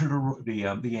measure the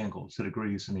angles, the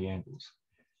degrees and the angles.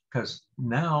 Because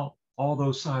now all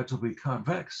those sides will be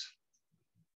convex.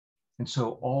 And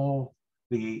so all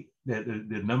the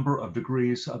number of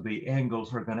degrees of the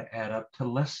angles are going to add up to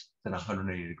less than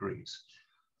 180 degrees.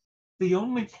 The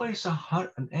only place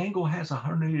an angle has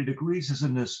 180 degrees is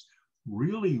in this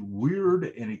really weird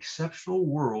and exceptional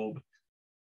world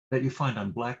that you find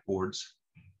on blackboards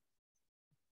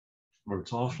where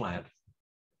it's all flat,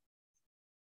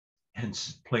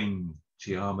 hence plain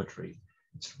geometry.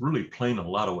 It's really plain in a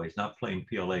lot of ways, not plain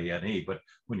P-L-A-N-E, but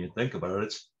when you think about it,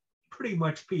 it's pretty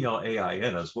much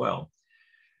P-L-A-I-N as well.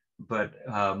 But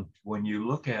when you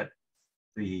look at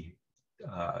the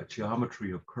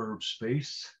geometry of curved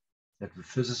space that the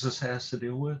physicist has to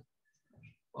deal with,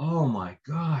 oh my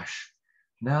gosh,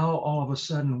 now all of a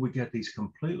sudden we get these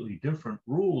completely different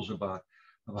rules about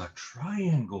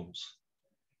triangles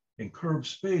in curved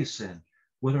space, and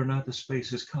whether or not the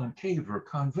space is concave or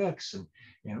convex, and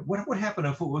what would happen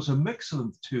if it was a mix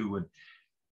of the two. And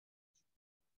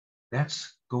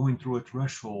that's going through a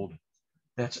threshold,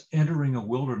 that's entering a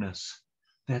wilderness,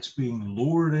 that's being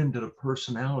lured into the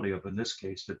personality of, in this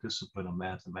case, the discipline of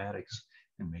mathematics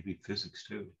and maybe physics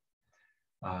too.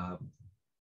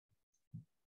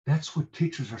 That's what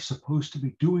teachers are supposed to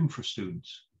be doing for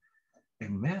students.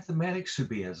 And mathematics should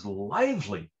be as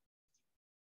lively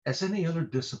as any other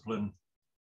discipline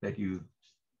that you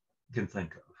can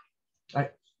think of. A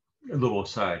little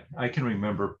aside, I can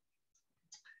remember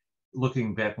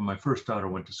looking back when my first daughter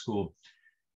went to school,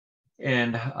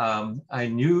 and I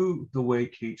knew the way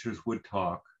teachers would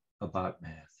talk about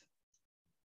math.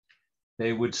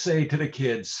 They would say to the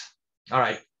kids, all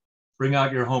right, bring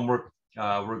out your homework.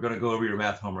 We're going to go over your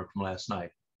math homework from last night.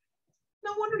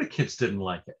 No wonder the kids didn't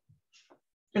like it.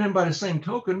 And then by the same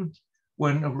token,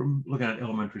 when we're looking at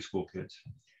elementary school kids,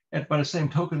 and by the same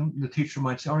token, the teacher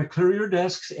might say, all right, clear your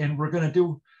desks, and we're going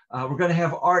to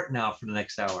have art now for the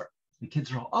next hour. The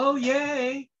kids are all, oh,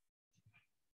 yay.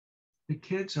 The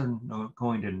kids are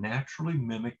going to naturally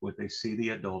mimic what they see the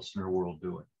adults in their world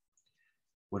doing.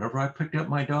 Whenever I picked up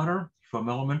my daughter from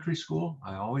elementary school,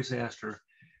 I always asked her,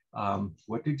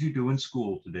 what did you do in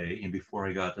school today? And before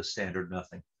I got the standard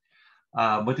nothing.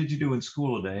 What did you do in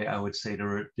school today? I would say to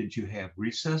her, did you have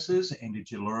recesses, and did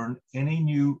you learn any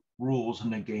new rules in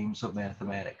the games of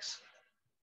mathematics?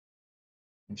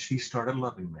 And she started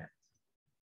loving math.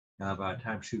 Now, by the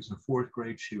time she was in 4th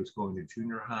grade, she was going to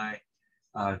junior high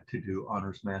to do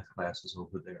honors math classes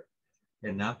over there.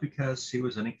 And not because she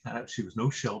was she was no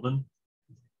Sheldon.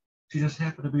 She just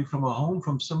happened to be from a home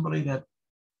from somebody that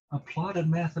applauded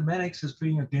mathematics as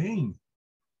being a game.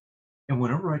 And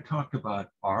whenever I talked about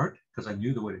art, because I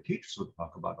knew the way the teachers would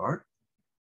talk about art,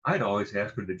 I'd always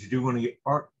ask her, did you do any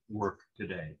artwork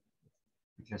today?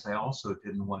 Because I also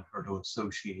didn't want her to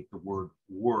associate the word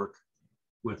work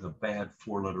with a bad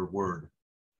 4-letter word.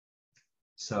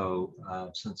 So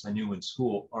since I knew in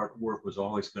school artwork was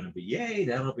always going to be, yay,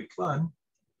 that'll be fun.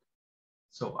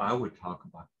 So I would talk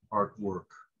about artwork.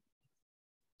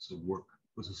 So work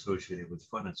was associated with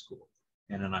fun at school.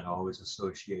 And then I'd always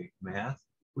associate math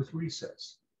with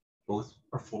recess. Both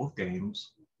are full of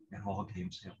games, and all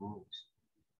games have rules.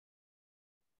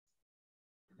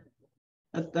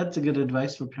 That's a good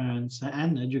advice for parents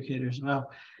and educators. Wow.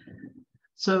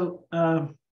 So,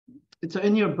 so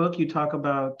in your book, you talk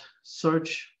about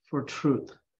search for truth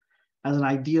as an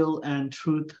ideal and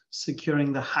truth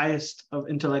securing the highest of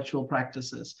intellectual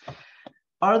practices.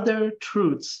 Are there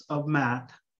truths of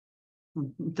math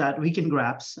that we can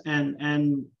grasp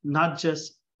and not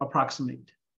just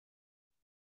approximate?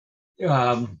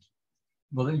 Well,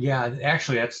 yeah,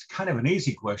 actually, that's kind of an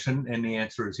easy question, and the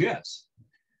answer is yes.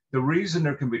 The reason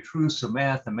there can be truths of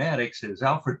mathematics is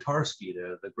Alfred Tarski,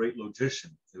 the great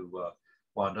logician who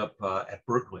wound up at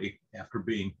Berkeley after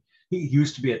being, he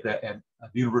used to be at the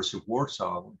University of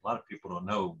Warsaw. A lot of people don't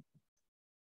know.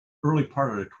 Early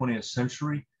part of the 20th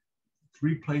century,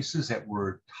 3 places that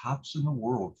were tops in the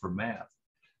world for math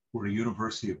were the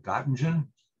University of Göttingen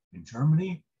in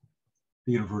Germany,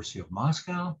 the University of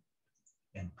Moscow,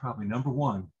 and probably number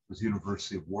 1 was the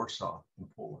University of Warsaw in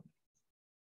Poland.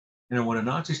 And when the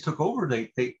Nazis took over,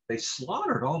 they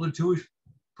slaughtered all the Jewish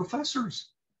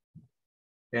professors.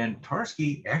 And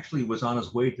Tarski actually was on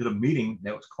his way to the meeting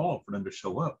that was called for them to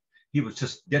show up. He was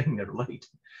just getting there late,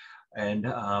 and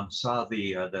saw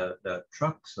the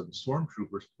trucks of the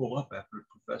stormtroopers pull up after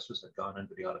the professors had gone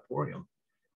into the auditorium.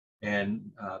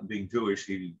 And being Jewish,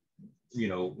 he,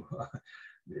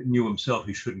 knew himself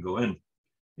he shouldn't go in,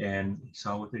 and he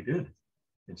saw what they did.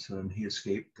 And so then he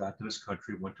escaped, got to this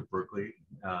country, went to Berkeley,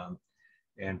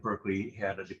 and Berkeley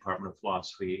had a department of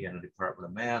philosophy and a department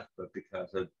of math, but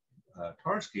because of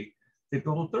Tarski, they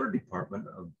built a 3rd department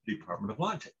of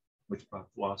logic, which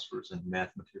brought philosophers and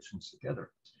mathematicians together.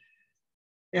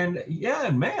 And yeah,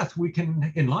 in math,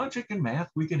 in logic and math,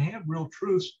 we can have real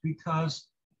truths because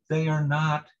they are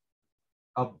not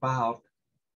about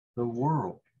the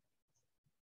world.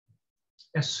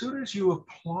 As soon as you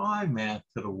apply math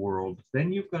to the world,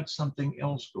 then you've got something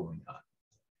else going on.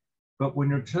 But when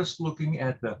you're just looking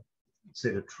at the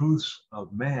say the truths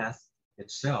of math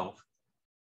itself,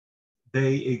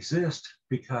 they exist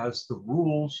because the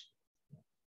rules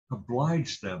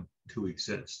oblige them to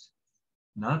exist.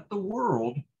 Not the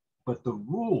world, but the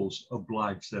rules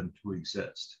oblige them to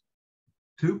exist.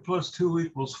 2 + 2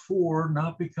 = 4,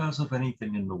 not because of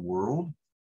anything in the world,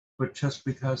 but just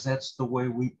because that's the way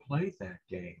we play that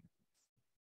game.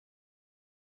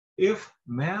 If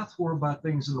math were about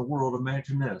things in the world,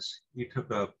 imagine this. You took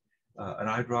an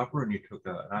eyedropper and you took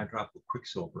an eyedrop of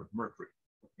quicksilver, mercury,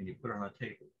 and you put it on a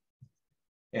table.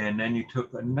 And then you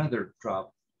took another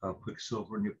drop of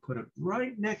quicksilver and you put it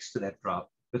right next to that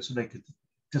drop, so they could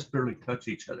just barely touch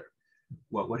each other.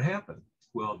 What would happen?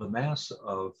 Well, the mass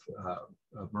of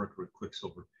mercury,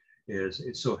 quicksilver,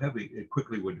 it's so heavy, it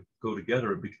quickly would go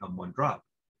together and become one drop.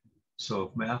 So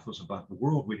if math was about the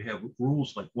world, we'd have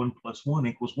rules like 1 +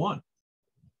 1 = 1.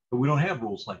 But we don't have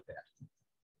rules like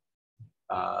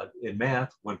that. In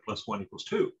math, 1 + 1 =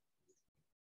 2.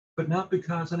 But not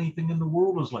because anything in the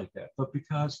world is like that, but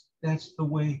because that's the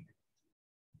way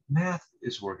math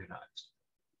is organized.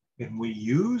 And we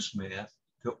use math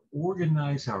to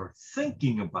organize our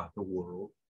thinking about the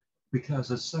world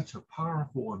because it's such a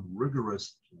powerful and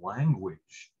rigorous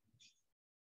language.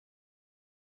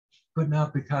 But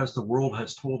not because the world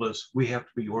has told us we have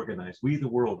to be organized. We, the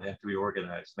world, have to be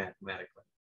organized mathematically.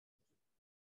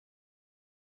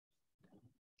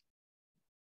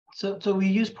 So we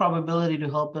use probability to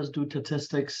help us do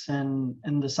statistics in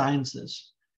the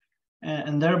sciences.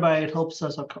 And thereby it helps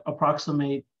us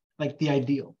approximate like the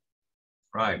ideal.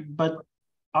 Right. But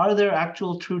are there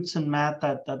actual truths in math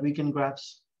that we can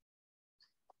grasp?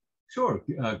 Sure.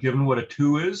 Given what a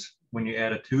 2 is, when you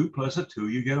add a 2 plus a 2,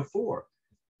 you get a 4.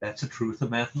 That's a truth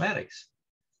of mathematics.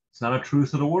 It's not a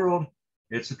truth of the world.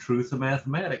 It's a truth of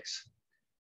mathematics.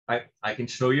 I can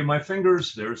show you my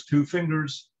fingers. There's 2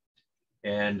 fingers.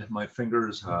 And my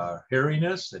fingers are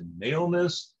hairiness and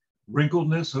nailness,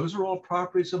 wrinkledness. Those are all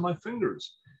properties of my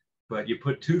fingers. But you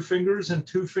put 2 fingers and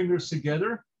 2 fingers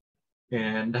together,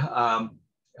 and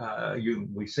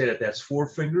we say that that's 4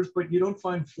 fingers, but you don't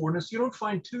find 4-ness. You don't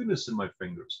find 2-ness in my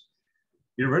fingers.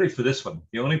 You're ready for this one.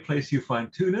 The only place you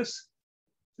find 2-ness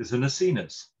is in a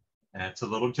C-ness. That's a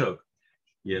little joke.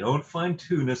 You don't find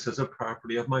 2-ness as a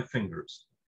property of my fingers.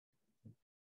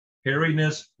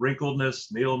 Hairiness,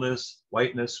 wrinkledness, nailness,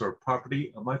 whiteness are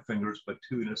property of my fingers, but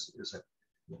 2-ness isn't.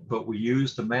 But we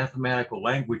use the mathematical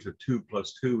language of 2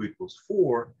 + 2 =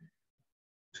 4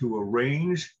 to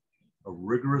arrange a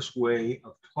rigorous way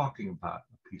of talking about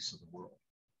a piece of the world.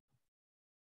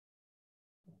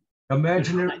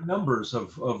 Imaginary numbers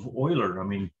of Euler. I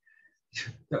mean,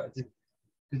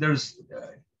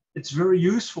 it's very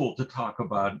useful to talk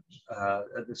about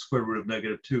the square root of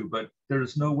 -2, but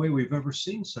there's no way we've ever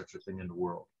seen such a thing in the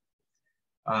world.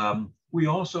 We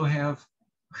also have,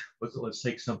 let's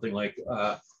take something like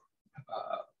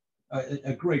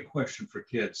a great question for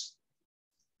kids,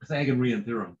 Pythagorean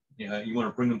theorem. You want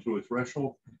to bring them through a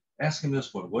threshold, ask them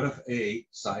this one: what if A,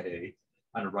 side A,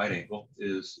 on a right angle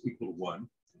is equal to 1,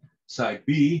 side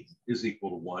B is equal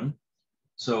to 1.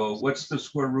 So what's the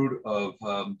square root of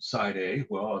side A?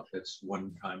 Well, it's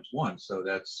 1 times 1, so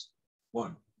that's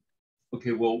 1.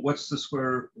 Okay, well, what's the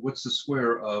square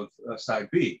of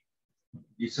side B?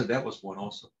 You said that was 1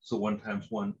 also. So 1 times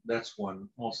 1, that's 1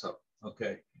 also.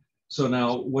 Okay, so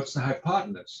now what's the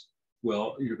hypotenuse?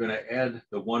 Well, you're going to add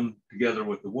the 1 together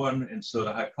with the 1, and so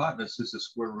the hypotenuse is the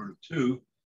square root of 2.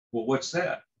 Well, what's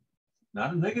that?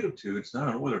 Not a -2, it's not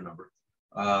an Euler number.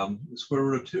 The square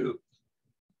root of 2.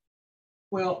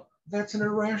 Well, that's an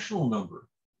irrational number.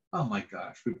 Oh my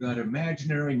gosh, we've got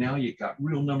imaginary, now you got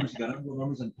real numbers, you got unreal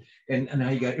numbers, and now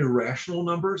you got irrational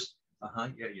numbers?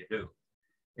 Yeah, you do.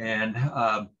 And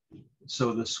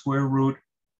so the square root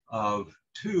of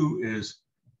 2 is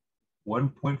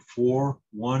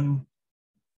 1.41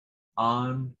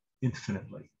 on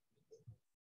infinitely.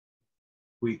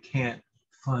 We can't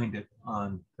find it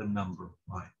on the number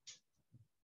line.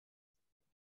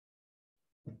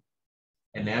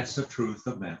 And that's the truth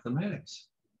of mathematics.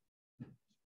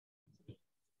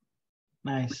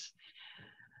 Nice.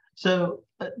 So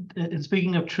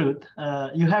speaking of truth,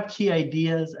 you have key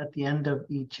ideas at the end of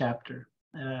each chapter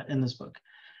in this book.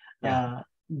 Yeah.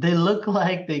 They look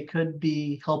like they could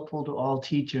be helpful to all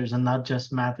teachers and not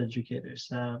just math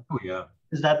educators. Oh, yeah.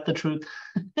 Is that the truth?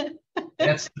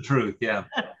 That's the truth, yeah.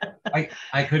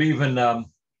 I could even, I don't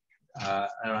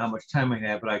know how much time I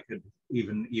have, but I could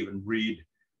even read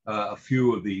a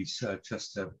few of these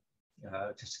just to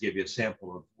give you a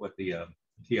sample of what the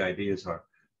key ideas are.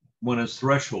 One is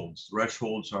thresholds.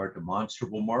 Thresholds are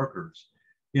demonstrable markers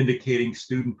indicating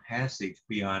student passage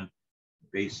beyond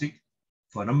basic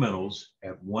fundamentals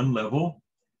at one level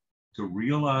to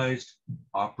realized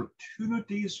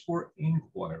opportunities for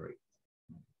inquiry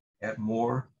at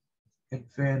more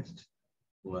advanced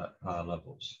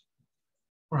levels.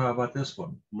 Or how about this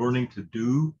one? Learning to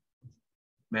do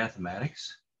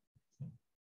mathematics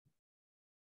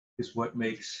is what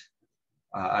makes,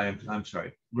 I'm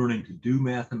sorry, learning to do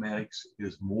mathematics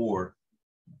is more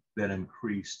than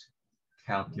increased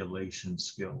calculation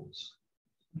skills.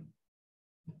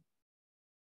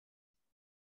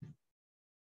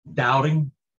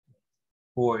 Doubting,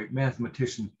 boy,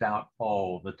 mathematicians doubt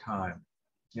all the time.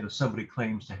 You know, somebody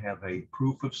claims to have a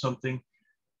proof of something,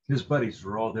 his buddies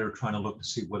are all there trying to look to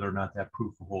see whether or not that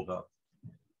proof will hold up.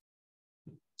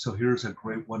 So here's a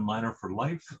great one-liner for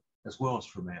life as well as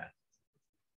for math.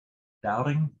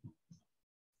 Doubting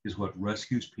is what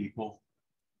rescues people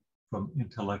from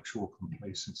intellectual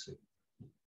complacency.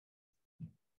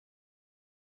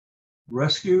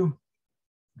 Rescue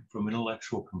from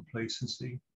intellectual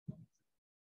complacency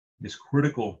is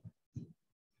critical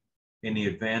in the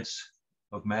advance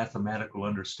of mathematical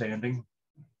understanding.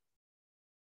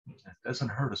 It doesn't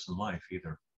hurt us in life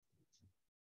either.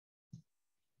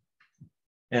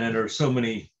 And there are so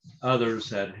many others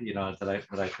that, you know, that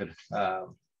I could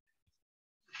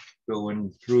go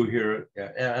in through here.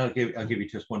 I'll give you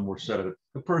just one more set of it.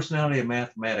 The personality of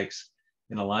mathematics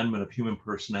in alignment of human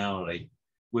personality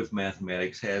with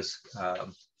mathematics has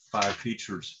 5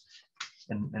 features.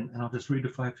 And I'll just read the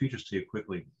 5 features to you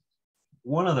quickly.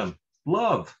 One of them,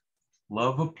 love.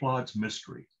 Love applauds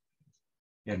mystery,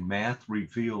 and math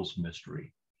reveals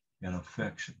mystery and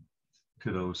affection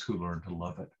to those who learn to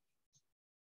love it.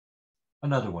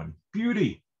 Another one,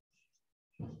 beauty.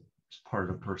 It's part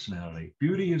of personality.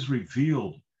 Beauty is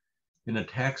revealed in a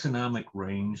taxonomic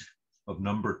range of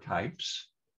number types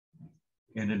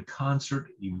and in concert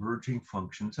emerging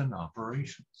functions and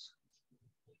operations.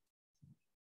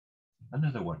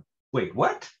 Another one, wait,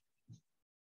 what?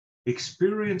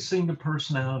 Experiencing the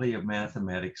personality of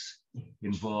mathematics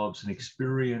involves an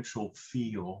experiential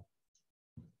feel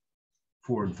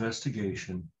for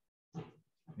investigation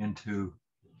into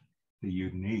the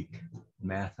unique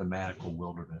mathematical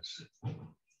wilderness.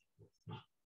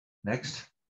 Next,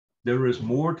 there is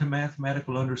more to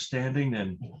mathematical understanding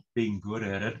than being good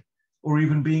at it or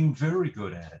even being very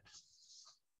good at it.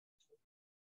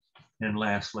 And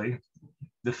lastly,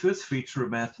 the 5th feature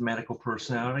of mathematical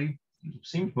personality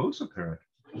seems most apparent.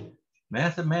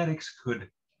 Mathematics could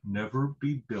never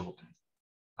be built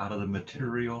out of the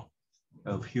material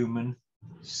of human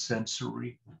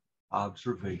sensory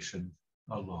observation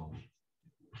alone.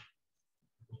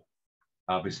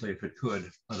 Obviously, if it could,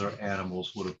 other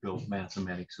animals would have built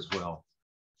mathematics as well.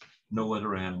 No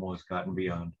other animal has gotten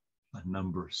beyond a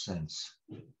number sense.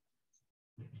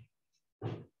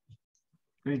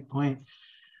 Great point.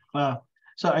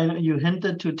 So I know you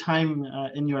hinted to time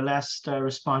in your last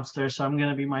response there, so I'm going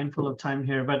to be mindful of time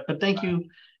here. But thank you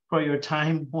for your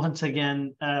time once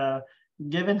again.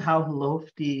 Given how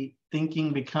lofty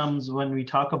thinking becomes when we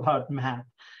talk about math,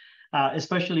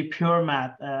 especially pure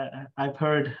math, I've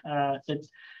heard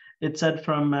it said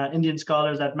from Indian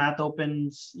scholars that math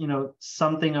opens,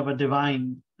 something of a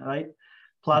divine, right?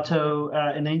 Plato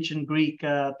in ancient Greek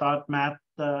thought math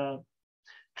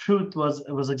truth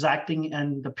was exacting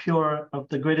and the pure of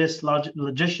the greatest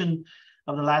logician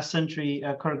of the last century,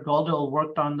 Kurt Gödel,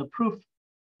 worked on the proof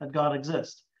that God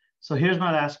exists. So here's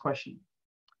my last question.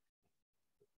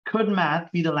 Could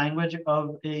math be the language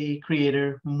of a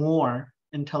creator more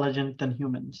intelligent than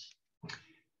humans?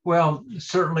 Well,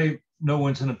 certainly no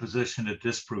one's in a position to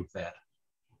disprove that.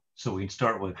 So we can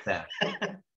start with that.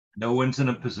 No one's in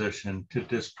a position to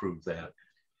disprove that.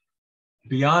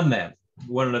 Beyond that,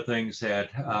 one of the things that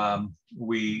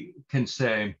we can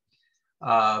say,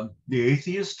 the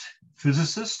atheist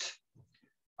physicist,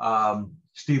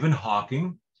 Stephen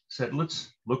Hawking, said,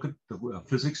 let's look at the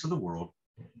physics of the world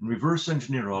and reverse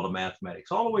engineer all the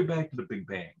mathematics, all the way back to the Big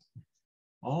Bang,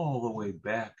 all the way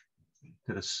back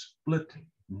to the split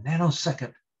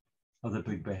nanosecond of the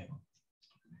Big Bang.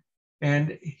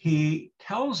 And he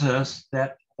tells us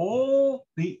that all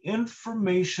the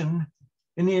information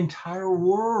in the entire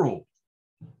world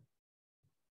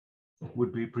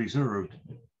would be preserved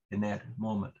in that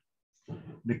moment.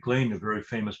 Nick Lane, a very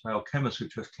famous biochemist who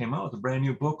just came out with a brand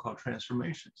new book called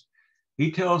Transformations,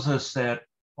 he tells us that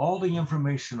all the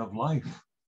information of life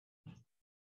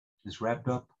is wrapped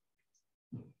up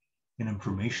in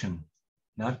information,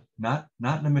 not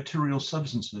in the material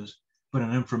substances, but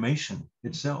in information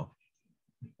itself.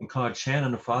 And Claude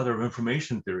Shannon, the father of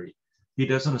information theory, he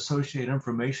doesn't associate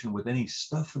information with any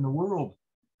stuff in the world.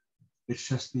 It's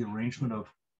just the arrangement of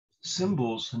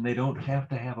symbols, and they don't have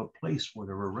to have a place where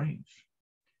they're arranged.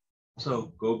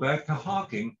 So go back to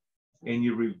Hawking, and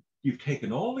you've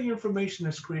taken all the information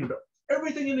that's created,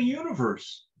 everything in the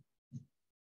universe,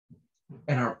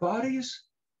 and our bodies,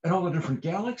 and all the different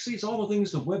galaxies, all the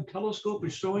things the Webb telescope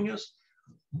is showing us,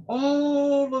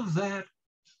 all of that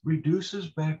reduces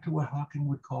back to what Hawking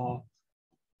would call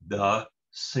the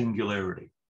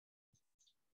singularity.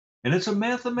 And it's a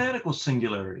mathematical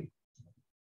singularity.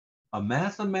 A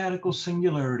mathematical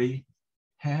singularity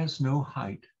has no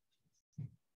height.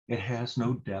 It has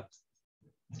no depth.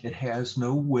 It has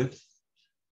no width.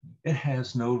 It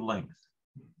has no length.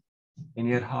 And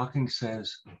yet Hawking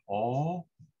says all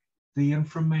the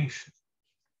information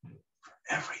for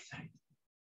everything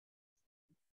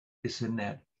is in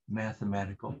that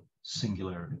mathematical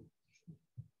singularity.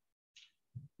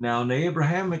 Now, in the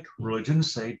Abrahamic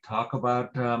religions, they talk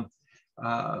about in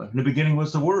the beginning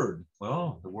was the Word.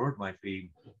 Well, the Word might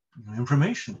be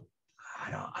information.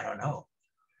 I don't know.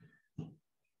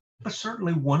 But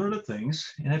certainly one of the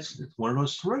things, and it's one of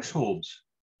those thresholds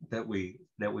that we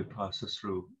process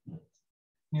through.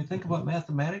 When you think about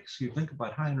mathematics, you think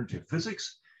about high energy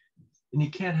physics, and you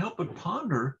can't help but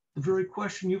ponder the very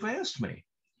question you've asked me.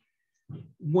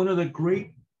 One of the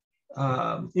great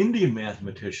Indian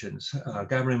mathematicians, a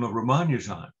guy by the name of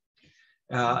Ramanujan,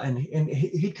 and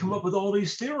he'd come up with all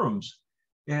these theorems,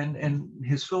 and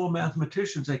his fellow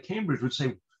mathematicians at Cambridge would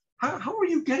say, how are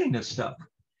you getting this stuff?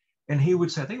 And he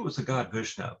would say, I think it was the god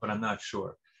Vishnu, but I'm not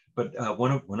sure. But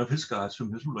one of his gods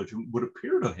from his religion would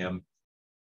appear to him.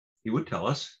 He would tell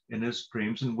us in his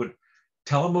dreams and would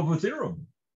tell him of a theorem.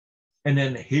 And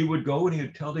then he would go and he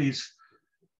would tell these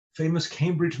famous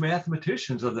Cambridge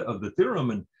mathematicians of the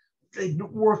theorem, and they'd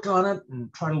work on it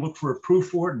and try to look for a proof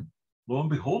for it. And lo and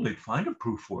behold, they'd find a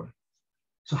proof for it.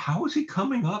 So how is he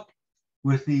coming up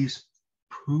with these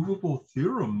provable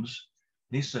theorems?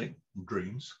 And he's saying,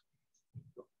 dreams.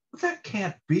 But that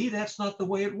can't be. That's not the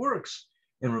way it works.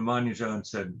 And Ramanujan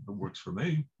said, it works for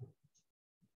me.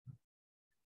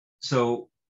 So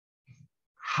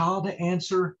how to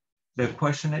answer the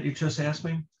question that you just asked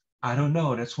me, I don't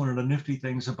know. That's one of the nifty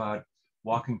things about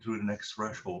walking through the next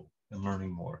threshold and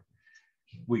learning more.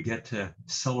 We get to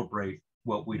celebrate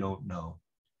what we don't know.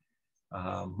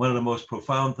 One of the most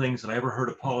profound things that I ever heard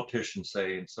a politician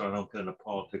say, and so I don't get into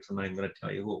politics, I'm not even going to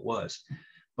tell you who it was,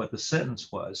 but the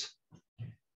sentence was,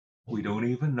 we don't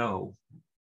even know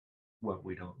what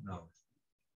we don't know.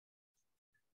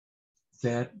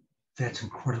 That's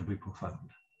incredibly profound.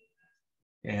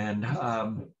 And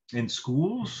in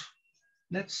schools,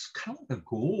 that's kind of the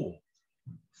goal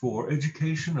for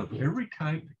education of every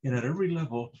type and at every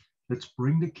level. Let's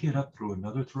bring the kid up through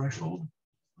another threshold.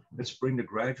 Let's bring the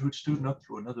graduate student up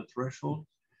through another threshold.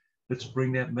 Let's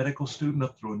bring that medical student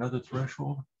up through another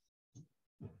threshold.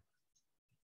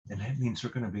 And that means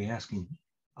they're going to be asking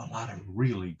a lot of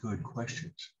really good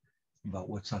questions about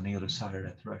what's on the other side of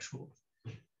that threshold.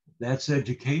 That's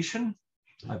education.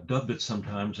 I've dubbed it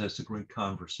sometimes as the great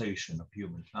conversation of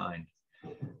humankind.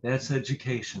 That's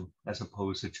education as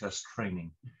opposed to just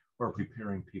training or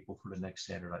preparing people for the next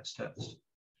standardized test.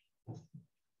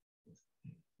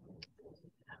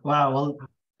 Wow, well,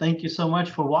 thank you so much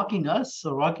for walking us,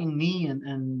 or walking me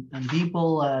and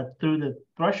people through the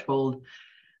threshold,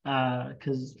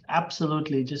 because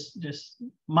absolutely just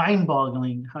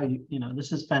mind-boggling how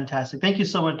this is fantastic. Thank you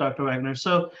so much, Dr. Wagner.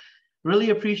 So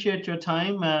really appreciate your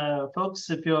time. Folks,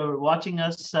 if you're watching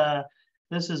us,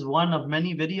 this is one of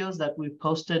many videos that we've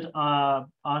posted on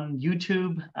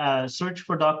YouTube. Search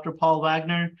for Dr. Paul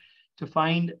Wagner to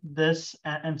find this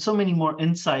and so many more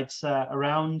insights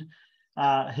around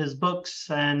his books.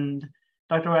 And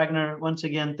Dr. Wagner, once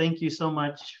again, thank you so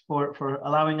much for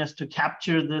allowing us to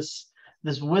capture this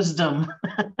wisdom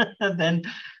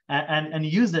and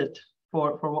use it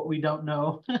for what we don't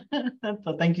know.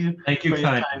 So thank you for your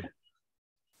time.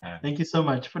 Thank you so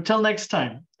much. Till next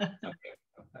time. Okay.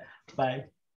 Bye.